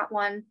for that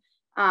one.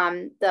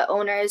 The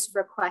owner is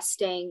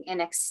requesting an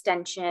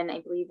extension, I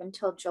believe,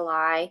 until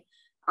July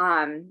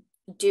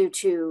due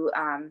to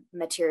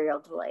material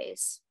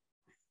delays.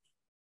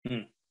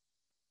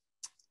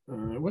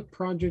 What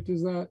project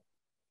is that?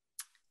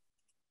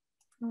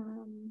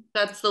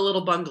 That's the little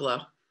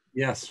bungalow.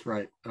 Yes,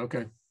 right.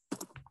 Okay.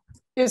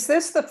 Is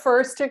this the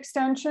first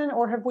extension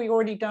or have we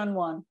already done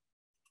one?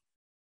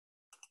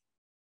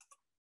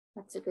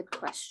 That's a good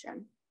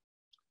question.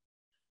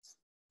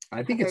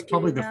 I think it's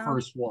probably the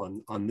first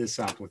one on this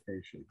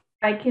application.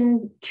 I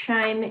can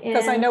chime in.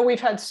 Because I know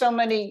we've had so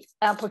many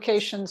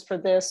applications for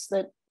this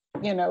that,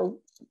 you know,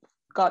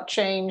 got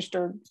changed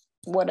or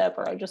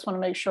whatever. I just want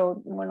to make sure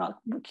we're not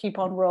keep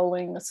on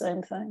rolling the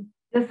same thing.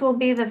 This will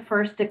be the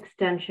first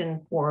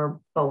extension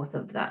for both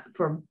of that,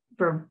 for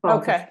both.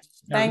 Okay,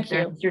 thank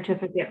you.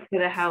 Certificate for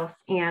the house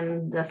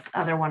and this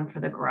other one for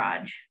the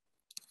garage.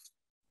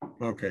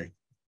 Okay.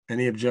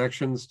 Any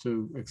objections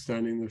to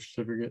extending the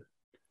certificate?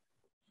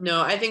 No,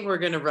 I think we're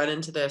going to run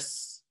into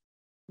this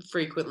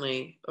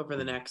frequently over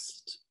the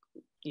next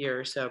year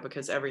or so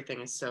because everything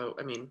is so,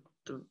 I mean,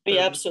 we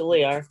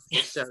absolutely are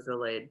so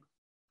delayed.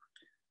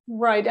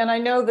 Right, and I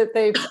know that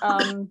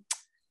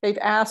they've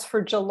asked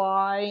for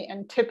July,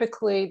 and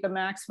typically the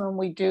maximum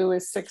we do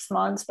is 6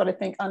 months, but I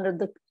think under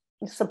the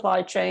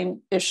supply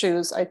chain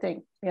issues, I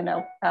think, you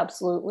know,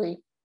 absolutely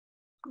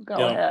go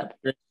ahead.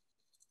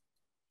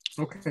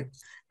 Okay,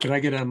 could I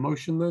get a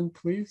motion then,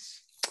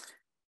 please?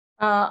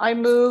 I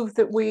move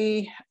that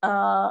we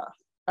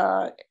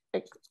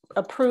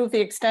approve the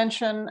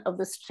extension of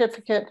the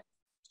certificate.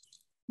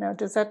 Now,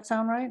 does that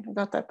sound right? I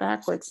got that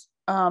backwards.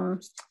 For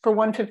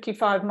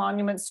 155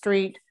 Monument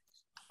Street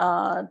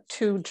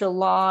to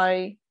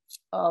July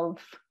of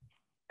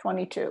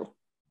 22.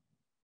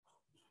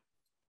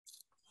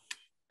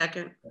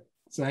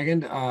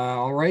 Second.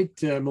 All right,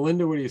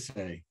 Melinda, what do you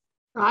say?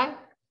 Aye.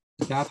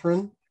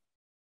 Catherine?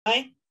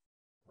 Aye.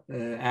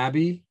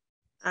 Abby?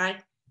 Aye.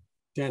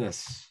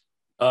 Dennis?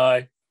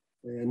 Aye.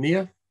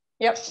 Nia?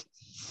 Yep.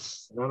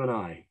 And I'm an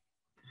aye.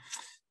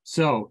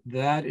 So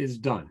that is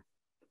done.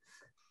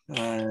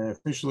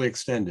 Officially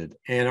extended.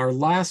 And our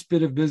last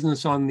bit of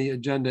business on the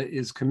agenda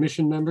is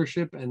commission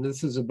membership. And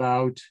this is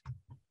about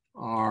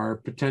our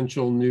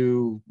potential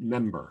new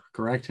member,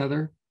 correct,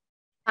 Heather?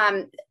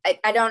 I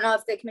don't know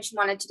if the commission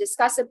wanted to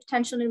discuss a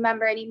potential new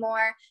member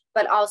anymore,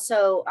 but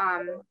also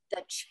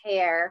the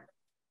chair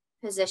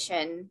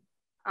position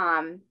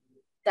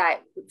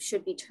that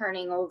should be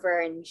turning over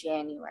in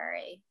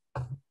January.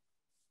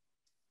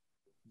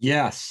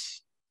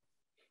 Yes.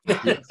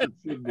 Yes, it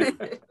should be.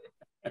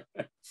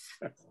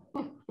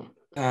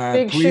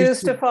 Big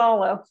shoes to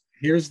follow.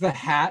 Here's the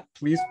hat.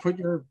 Please put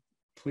your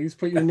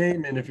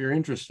name in if you're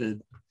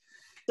interested.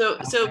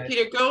 So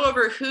Peter, go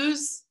over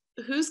who's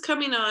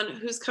coming on,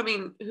 who's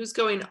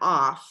going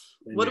off.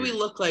 What do we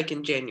look like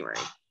in January?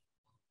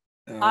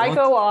 I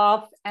go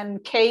off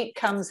and Kate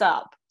comes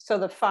up. So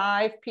the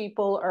 5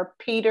 people are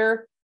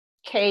Peter,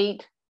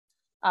 Kate,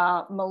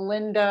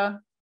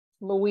 Melinda,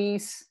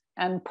 Luis,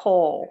 and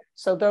Paul.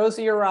 So those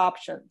are your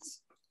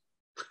options.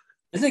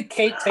 Isn't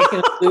Kate taking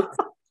a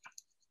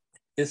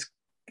leave?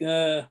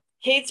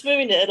 Kate's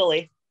moving to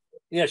Italy.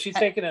 Yeah, she's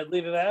taking a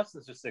leave of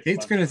absence for 6 months.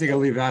 Kate's going to take a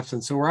leave of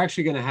absence. So we're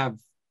actually going to have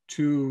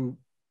 3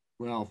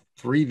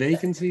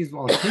 vacancies.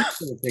 Well, Kate's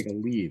going to take a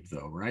leave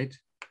though, right?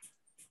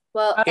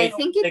 Well, I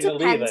think it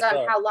depends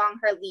on how long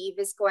her leave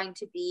is going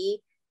to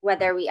be,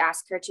 whether we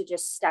ask her to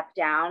just step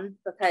down,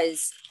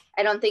 because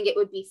I don't think it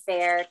would be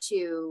fair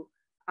to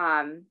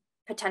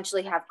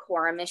potentially have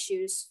quorum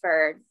issues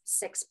for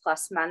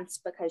 6+ months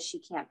because she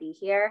can't be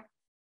here.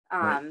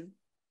 Right.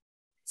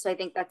 So I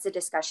think that's a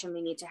discussion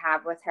we need to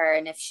have with her.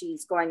 And if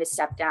she's going to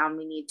step down,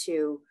 we need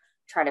to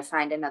try to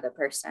find another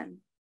person.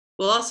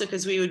 Well, also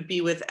because we would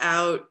be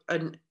without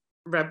a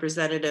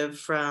representative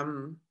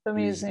from the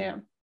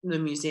museum.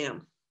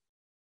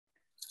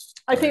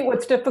 I think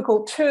what's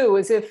difficult too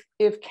is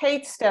if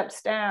Kate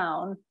steps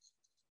down,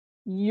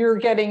 you're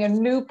getting a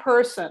new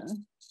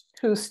person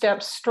who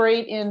steps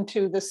straight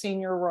into the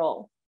senior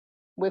role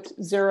with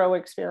 0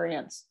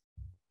 experience.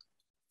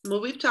 Well,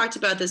 we've talked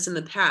about this in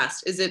the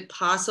past. Is it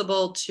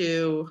possible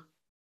to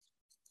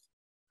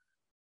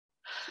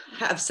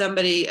have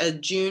somebody, a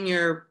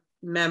junior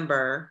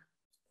member,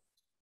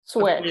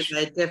 switch?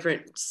 A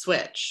different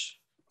switch?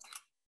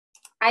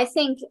 I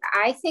think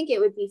it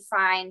would be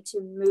fine to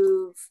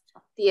move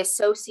the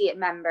associate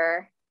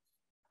member.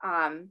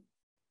 I'm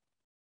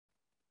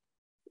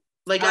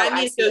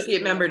the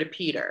associate member to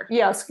Peter.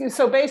 Yes,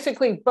 so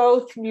basically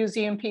both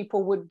museum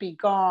people would be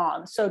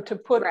gone. So to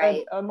put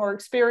a more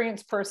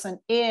experienced person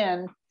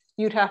in,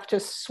 you'd have to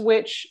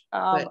switch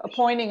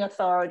appointing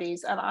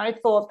authorities. And I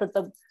thought that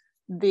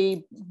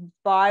the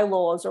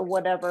bylaws or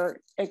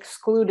whatever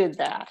excluded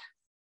that.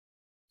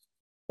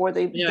 Or I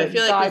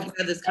feel like we've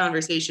had this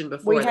conversation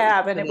before. We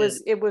have, and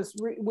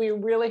we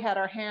really had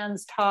our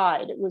hands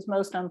tied. It was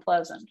most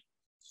unpleasant.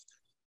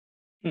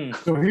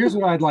 So here's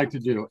what I'd like to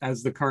do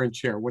as the current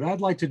chair. What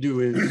I'd like to do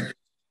is,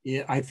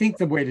 I think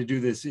the way to do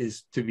this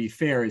is, to be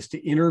fair, is to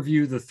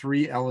interview the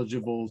 3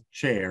 eligible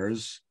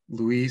chairs,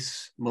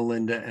 Luis,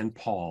 Melinda, and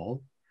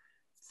Paul.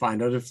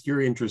 Find out if you're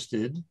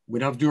interested. We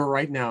don't have to do it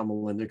right now,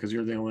 Melinda, because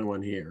you're the only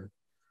one here.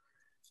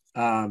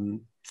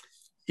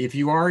 If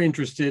you are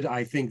interested,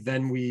 I think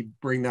then we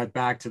bring that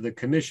back to the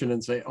commission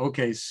and say,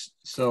 okay,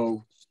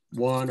 so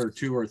 1 or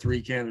 2 or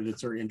 3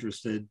 candidates are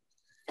interested,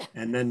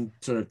 and then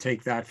sort of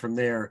take that from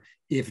there.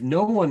 If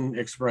no one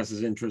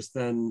expresses interest,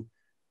 then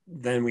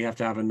we have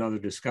to have another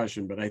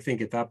discussion. But I think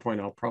at that point,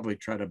 I'll probably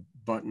try to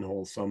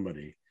buttonhole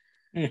somebody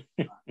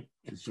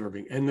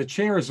serving. And the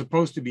chair is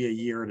supposed to be a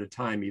year at a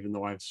time, even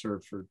though I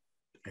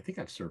think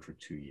I've served for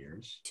 2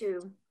 years.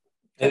 2.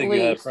 I think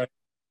you have, right?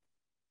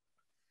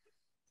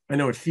 I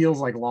know it feels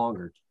like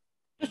longer.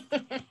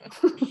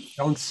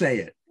 Don't say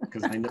it,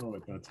 because I know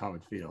that's how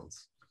it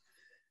feels.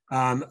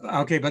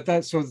 Okay,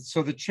 but so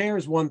the chair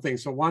is one thing.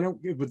 So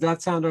would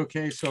that sound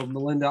okay? So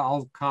Melinda,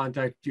 I'll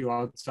contact you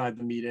outside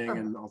the meeting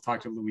and I'll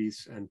talk to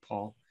Luis and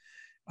Paul.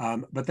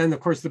 But then of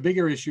course the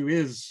bigger issue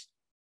is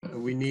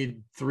we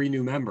need 3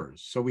 new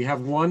members. So we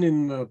have one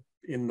in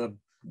the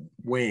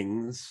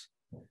wings,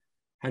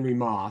 Henry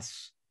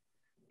Moss.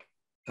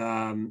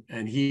 And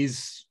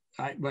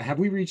have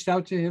we reached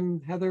out to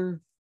him,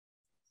 Heather?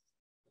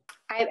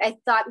 I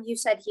thought you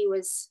said he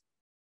was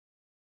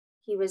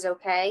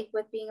okay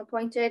with being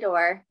appointed,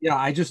 or? Yeah,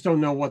 I just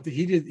don't know what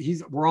he did.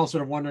 We're all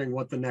sort of wondering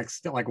what the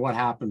next, what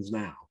happens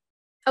now.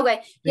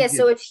 Okay, yeah,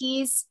 so if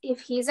he's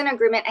in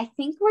agreement, I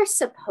think we're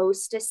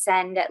supposed to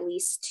send at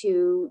least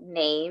 2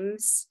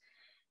 names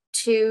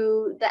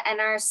to the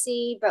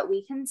NRC, but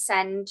we can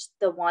send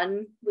the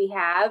one we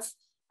have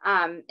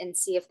and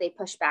see if they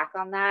push back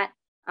on that.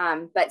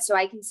 But so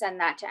I can send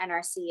that to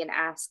NRC and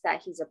ask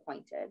that he's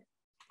appointed.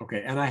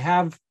 Okay, and I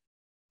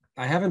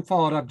haven't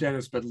followed up,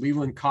 Dennis, but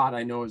Leland Cott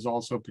I know is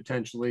also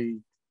potentially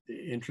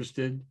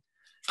interested.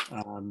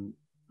 So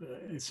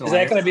is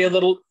that going to be a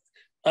little?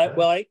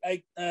 Well,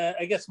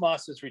 I guess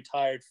Moss is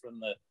retired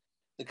from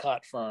the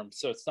Cott firm,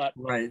 so it's not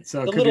right.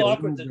 So it's a little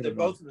awkward that they're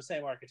both in the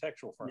same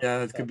architectural firm.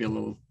 Yeah, it could be a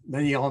little.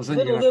 Then you all of a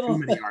sudden you have too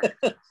many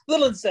architects.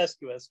 Little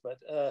incestuous, but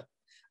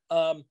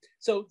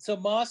so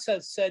Moss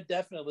has said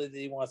definitely that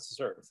he wants to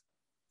serve.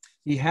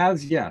 He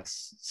has,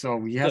 yes.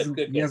 So he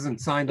hasn't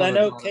signed up. I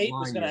know Kate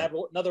was going to have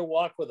another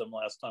walk with him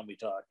last time we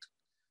talked,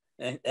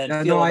 and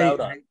feel him out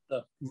on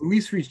it.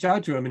 Luis reached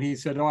out to him and he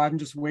said, "Oh, I'm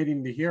just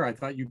waiting to hear. I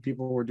thought you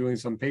people were doing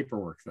some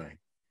paperwork thing."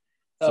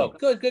 So,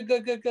 good.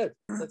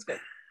 That's good.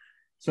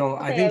 So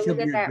okay, I think he'll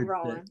get that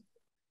rolling.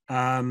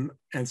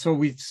 And so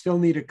we still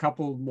need a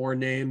couple more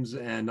names,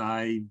 and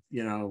I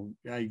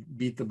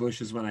beat the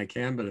bushes when I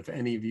can. But if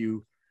any of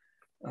you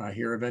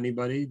hear of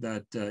anybody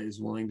that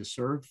is willing to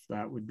serve,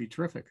 that would be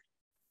terrific.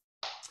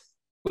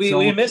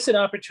 We missed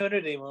that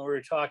when we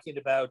were talking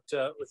about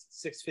with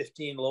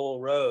 615 Lowell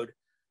Road,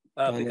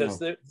 because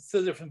there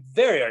are some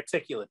very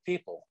articulate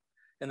people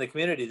in the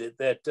community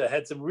that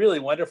had some really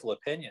wonderful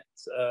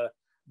opinions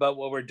about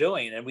what we're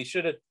doing, and we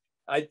should have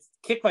I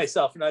kick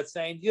myself for not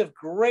saying, you have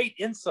great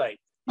insight.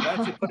 Why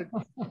don't you put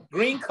a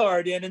green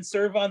card in and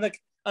serve on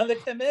the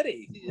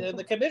committee,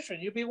 the commission?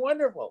 You'd be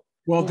wonderful.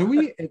 Well,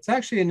 it's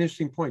actually an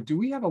interesting point. Do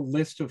we have a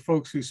list of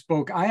folks who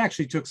spoke? I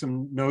actually took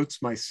some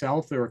notes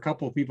myself. There were a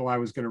couple of people I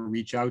was going to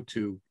reach out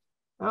to.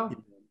 Oh.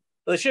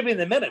 Well, it should be in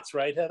the minutes,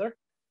 right, Heather?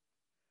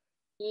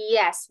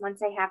 Yes,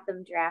 once I have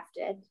them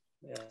drafted.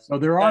 Yeah. So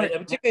there are. I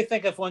particularly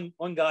think of one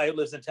guy who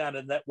lives in town,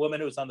 and that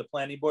woman who was on the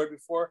planning board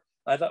before,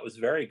 I thought was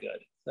very good.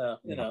 So,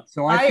 you know.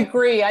 So I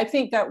agree. I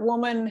think that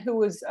woman who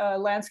was a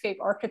landscape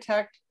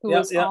architect who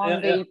was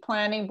on the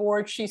planning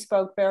board, she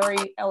spoke very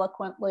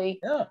eloquently.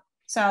 Yeah.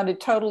 Sounded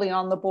totally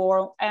on the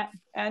ball,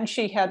 and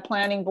she had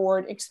planning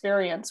board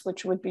experience,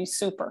 which would be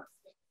super.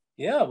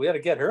 Yeah, we got to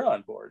get her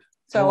on board.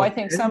 So I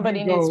think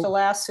somebody needs to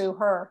lasso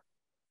her.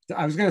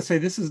 I was going to say,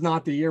 this is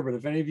not the year, but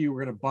if any of you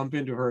were going to bump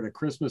into her at a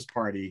Christmas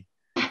party,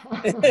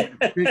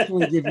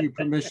 officially give you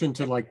permission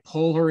to like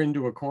pull her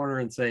into a corner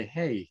and say,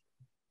 hey.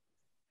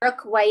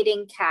 Brooke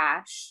Whiting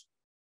Cash.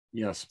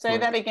 Yes. Say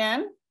that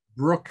again.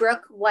 Brooke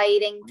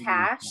Whiting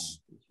Cash.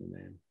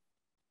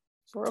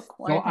 Brooke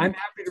Whiting. So I'm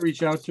happy to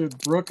reach out to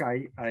Brooke.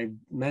 I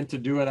meant to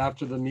do it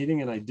after the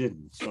meeting and I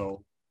didn't.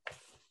 So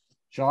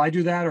shall I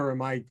do that, or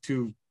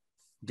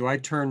do I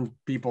turn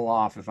people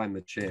off if I'm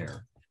the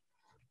chair?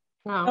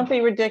 No. Don't be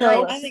ridiculous.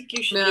 No, I think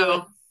you should do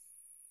it.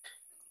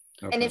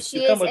 Okay. And if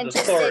she is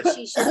interested,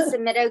 she should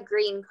submit a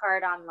green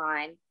card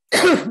online.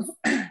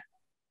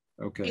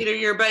 Okay. Peter,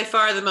 you're by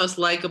far the most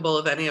likable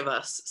of any of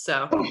us.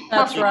 So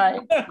that's right.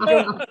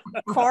 You're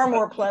far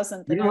more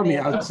pleasant than me any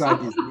outside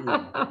these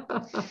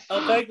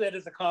I'll take that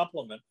as a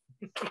compliment.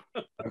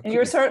 And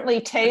you're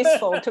certainly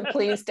tasteful to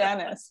please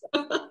Dennis.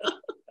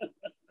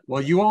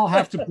 Well, you all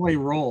have to play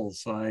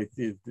roles. So I have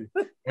to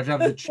have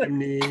the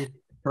chimney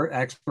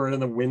expert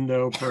and the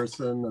window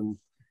person and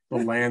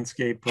the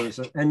landscape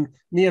person. And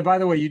Nia, by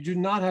the way, you do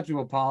not have to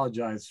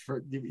apologize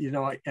for,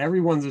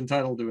 everyone's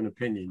entitled to an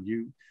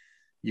opinion.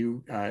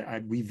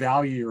 We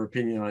value your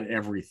opinion on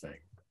everything.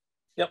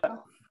 Yep.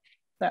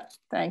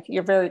 Thank you.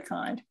 You're very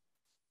kind.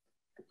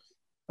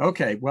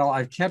 Okay. Well,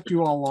 I've kept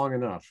you all long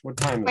enough. What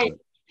time is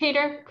it?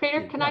 Peter,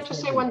 can I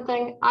just say one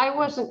thing? I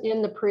wasn't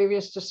in the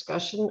previous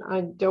discussion.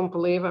 I don't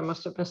believe, I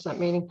must have missed that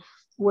meeting,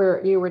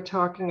 where you were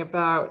talking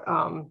about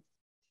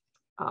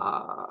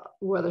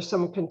whether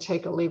someone can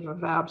take a leave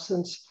of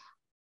absence.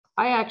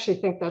 I actually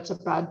think that's a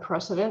bad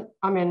precedent.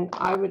 I mean,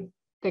 I would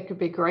think it'd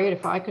be great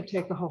if I could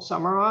take the whole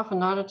summer off and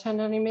not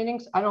attend any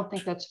meetings. I don't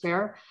think that's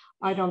fair.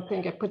 I don't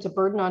think it puts a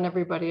burden on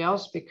everybody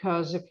else,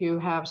 because if you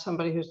have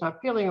somebody who's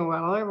not feeling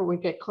well, or we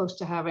get close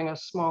to having a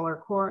smaller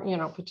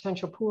quorum,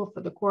 potential pool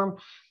for the quorum,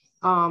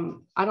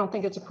 I don't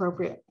think it's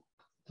appropriate.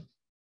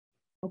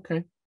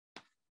 Okay.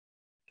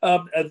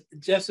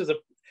 Jess,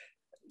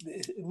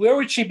 where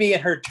would she be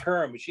in her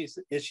term? Is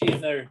she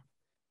in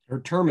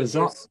her term is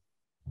up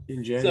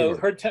in January? So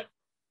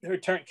her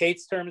term,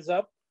 Kate's term is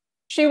up.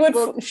 She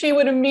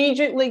would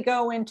immediately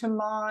go into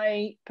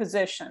my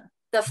position.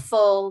 The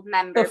full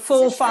member. The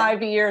full position.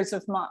 5 years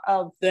of my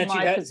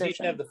position.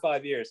 She'd have the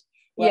 5 years.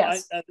 Well,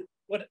 yes.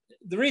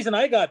 The reason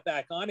I got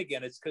back on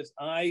again is because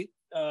I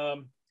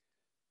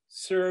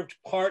served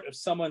part of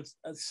someone's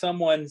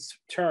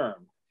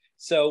term.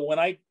 So when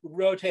I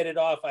rotated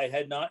off, I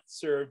had not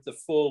served the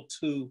full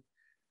 2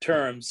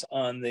 terms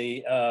on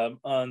the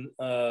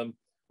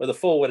or the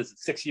full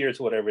 6 years,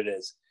 whatever it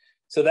is.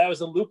 So that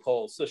was a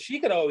loophole. So she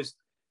could always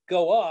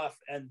go off,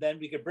 and then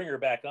we could bring her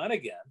back on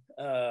again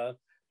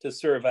to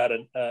serve out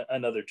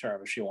another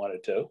term if she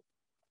wanted to.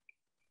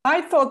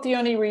 I thought the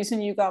only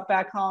reason you got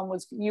back on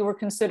was you were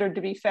considered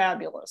to be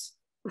fabulous.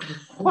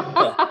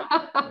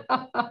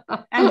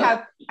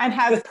 and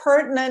have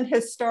pertinent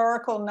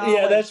historical knowledge.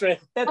 Yeah, that's right.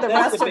 That the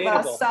rest debatable.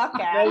 Of us suck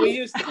at. No, we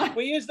used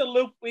the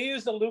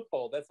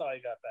loophole. That's how I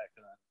got back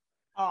on.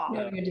 Oh,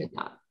 no, you did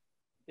not.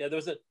 Yeah, there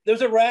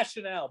was a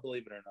rationale,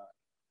 believe it or not.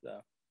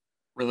 So.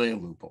 Really a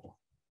loophole.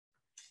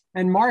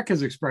 And Mark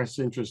has expressed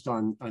interest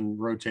on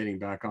rotating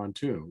back on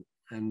too.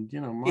 And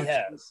Mark, he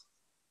has.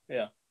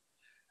 Yeah.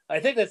 I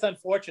think that's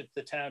unfortunate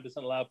the town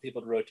doesn't allow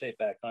people to rotate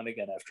back on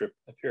again after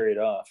a period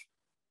off.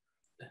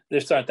 There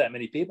just aren't that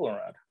many people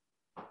around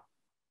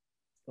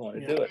who want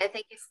to do it. I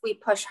think if we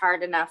push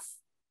hard enough,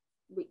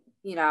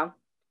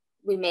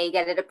 we may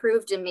get it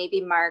approved, and maybe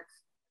Mark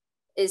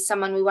is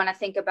someone we want to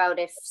think about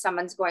if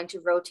someone's going to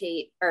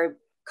rotate or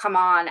come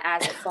on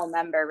as a full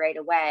member right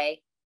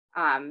away,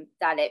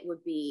 that it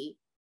would be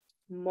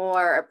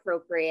more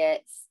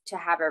appropriate to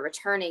have a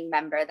returning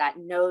member that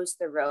knows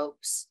the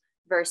ropes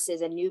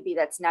versus a newbie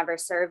that's never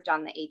served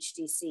on the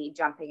HDC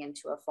jumping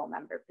into a full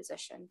member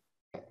position.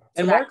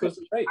 And so Mark was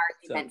great.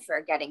 Argument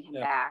for getting him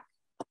back.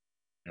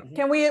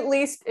 Can we at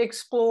least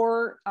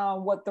explore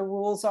what the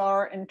rules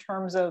are in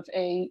terms of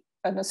an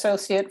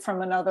associate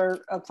from another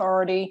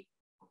authority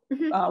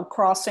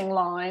crossing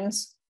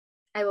lines?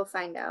 I will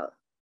find out.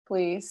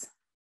 Please.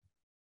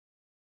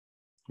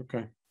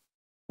 Okay.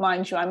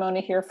 Mind you, I'm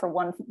only here for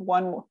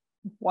one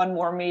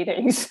more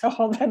meeting, so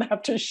I'll then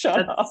have to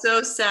shut up.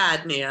 So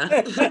sad, Nia.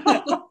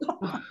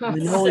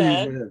 We know you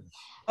live.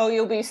 Oh,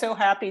 you'll be so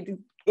happy to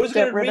Who's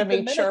going to rid read of the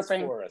me minutes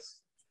chirping. for us?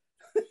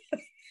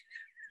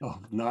 Oh,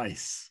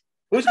 nice.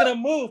 Who's going to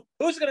move?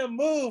 Who's going to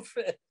move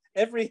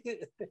every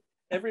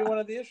one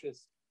of the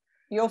issues?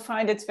 You'll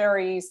find it's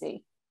very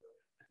easy.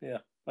 Yeah.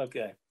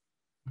 Okay.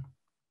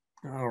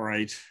 All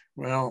right.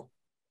 Well,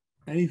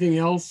 anything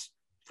else?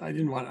 I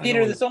didn't want.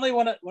 Peter, there's only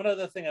one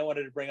other thing I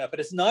wanted to bring up,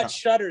 but it's not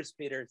shutters,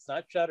 Peter. It's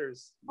not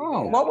shutters.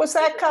 Oh, what was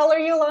that color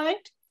you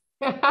liked?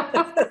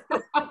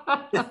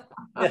 Yeah.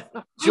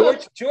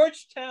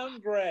 Georgetown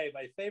gray,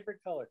 my favorite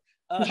color.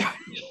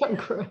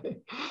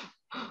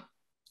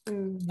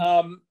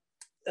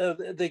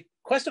 The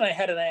question I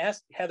had, and I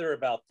asked Heather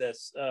about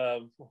this,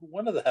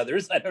 one of the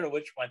Heathers, I don't know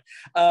which one,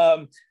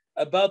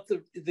 about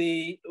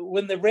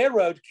when the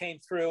railroad came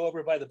through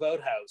over by the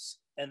boathouse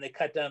and they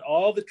cut down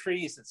all the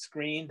trees that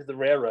screened the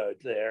railroad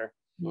there.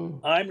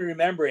 I'm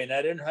remembering,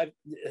 I didn't have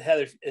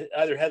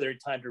Heather had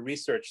time to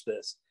research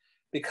this,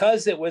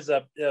 because it was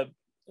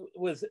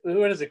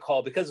what is it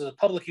called? Because it was a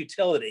public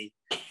utility,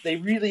 they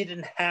really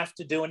didn't have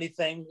to do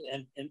anything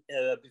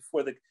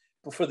before the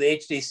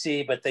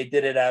HDC, but they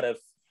did it out of,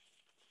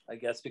 I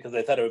guess, because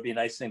they thought it would be a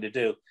nice thing to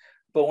do.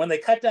 But when they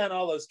cut down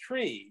all those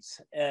trees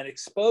and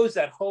exposed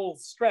that whole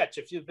stretch,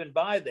 if you've been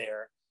by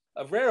there,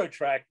 of railroad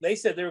track, they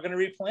said they were going to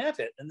replant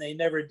it, and they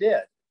never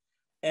did.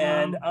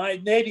 And I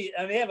may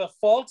have a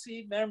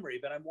faulty memory,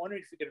 but I'm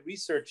wondering if we could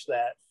research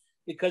that,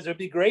 because it would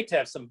be great to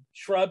have some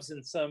shrubs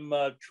and some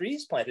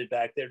trees planted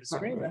back there to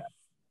screen that.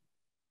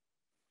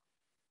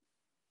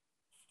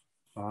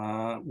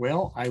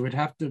 Well, I would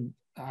have to.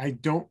 I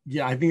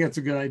think that's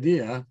a good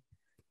idea.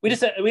 We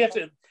have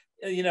to.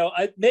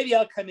 Maybe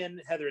I'll come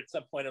in, Heather, at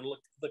some point and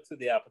look through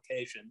the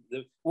application.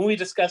 When we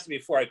discussed it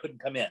before, I couldn't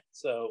come in,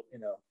 so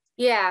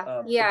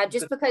Yeah,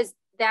 just because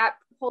that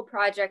whole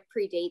project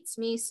predates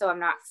me, so I'm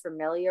not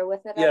familiar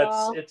with it at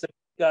all.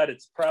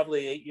 It's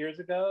probably 8 years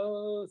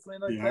ago,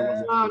 something like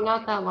that. No,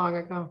 not that long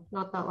ago.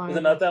 Not that long ago. Is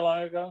it not that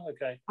long ago?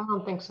 Okay. I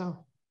don't think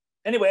so.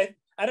 Anyway,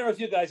 I don't know if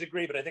you guys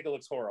agree, but I think it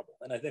looks horrible,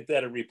 and I think they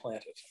ought to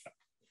replant it.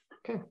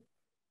 Okay.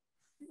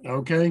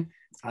 Okay.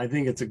 I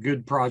think it's a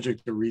good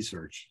project to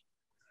research.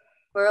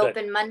 We're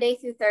open Monday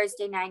through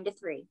Thursday, 9 to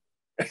 3.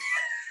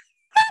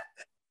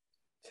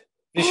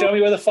 You show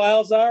me where the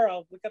files are,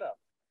 I'll look it up.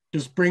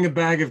 Just bring a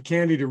bag of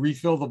candy to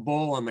refill the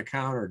bowl on the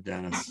counter,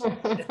 Dennis.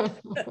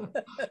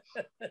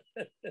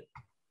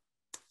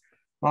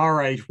 All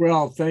right.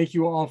 Well, thank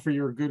you all for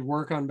your good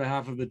work on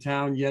behalf of the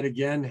town. Yet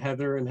again,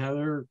 Heather and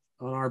Heather,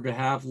 on our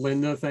behalf.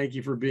 Linda, thank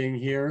you for being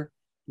here.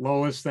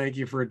 Lois, thank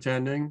you for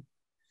attending.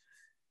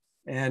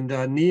 And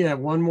Nia,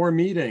 one more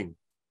meeting.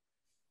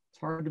 It's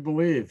hard to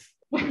believe.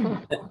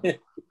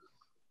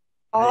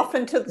 Off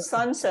into the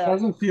sunset. It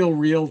doesn't feel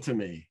real to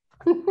me.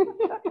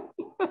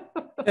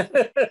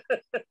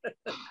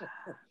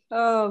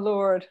 Oh,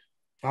 Lord.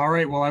 All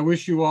right. Well, I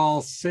wish you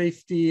all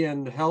safety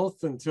and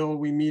health until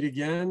we meet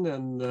again,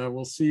 and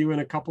we'll see you in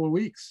a couple of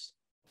weeks.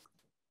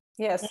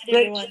 Yes.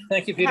 Great.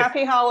 Thank you, Peter.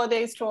 Happy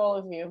holidays to all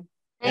of you.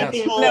 Yes.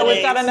 No,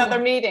 we've got another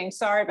meeting.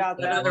 Sorry about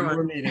that. Another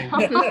one. Meeting.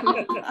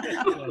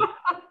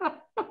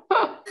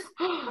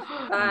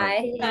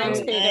 Bye. Thanks,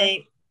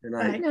 Peter. Good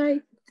night. Good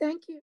night.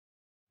 Thank you.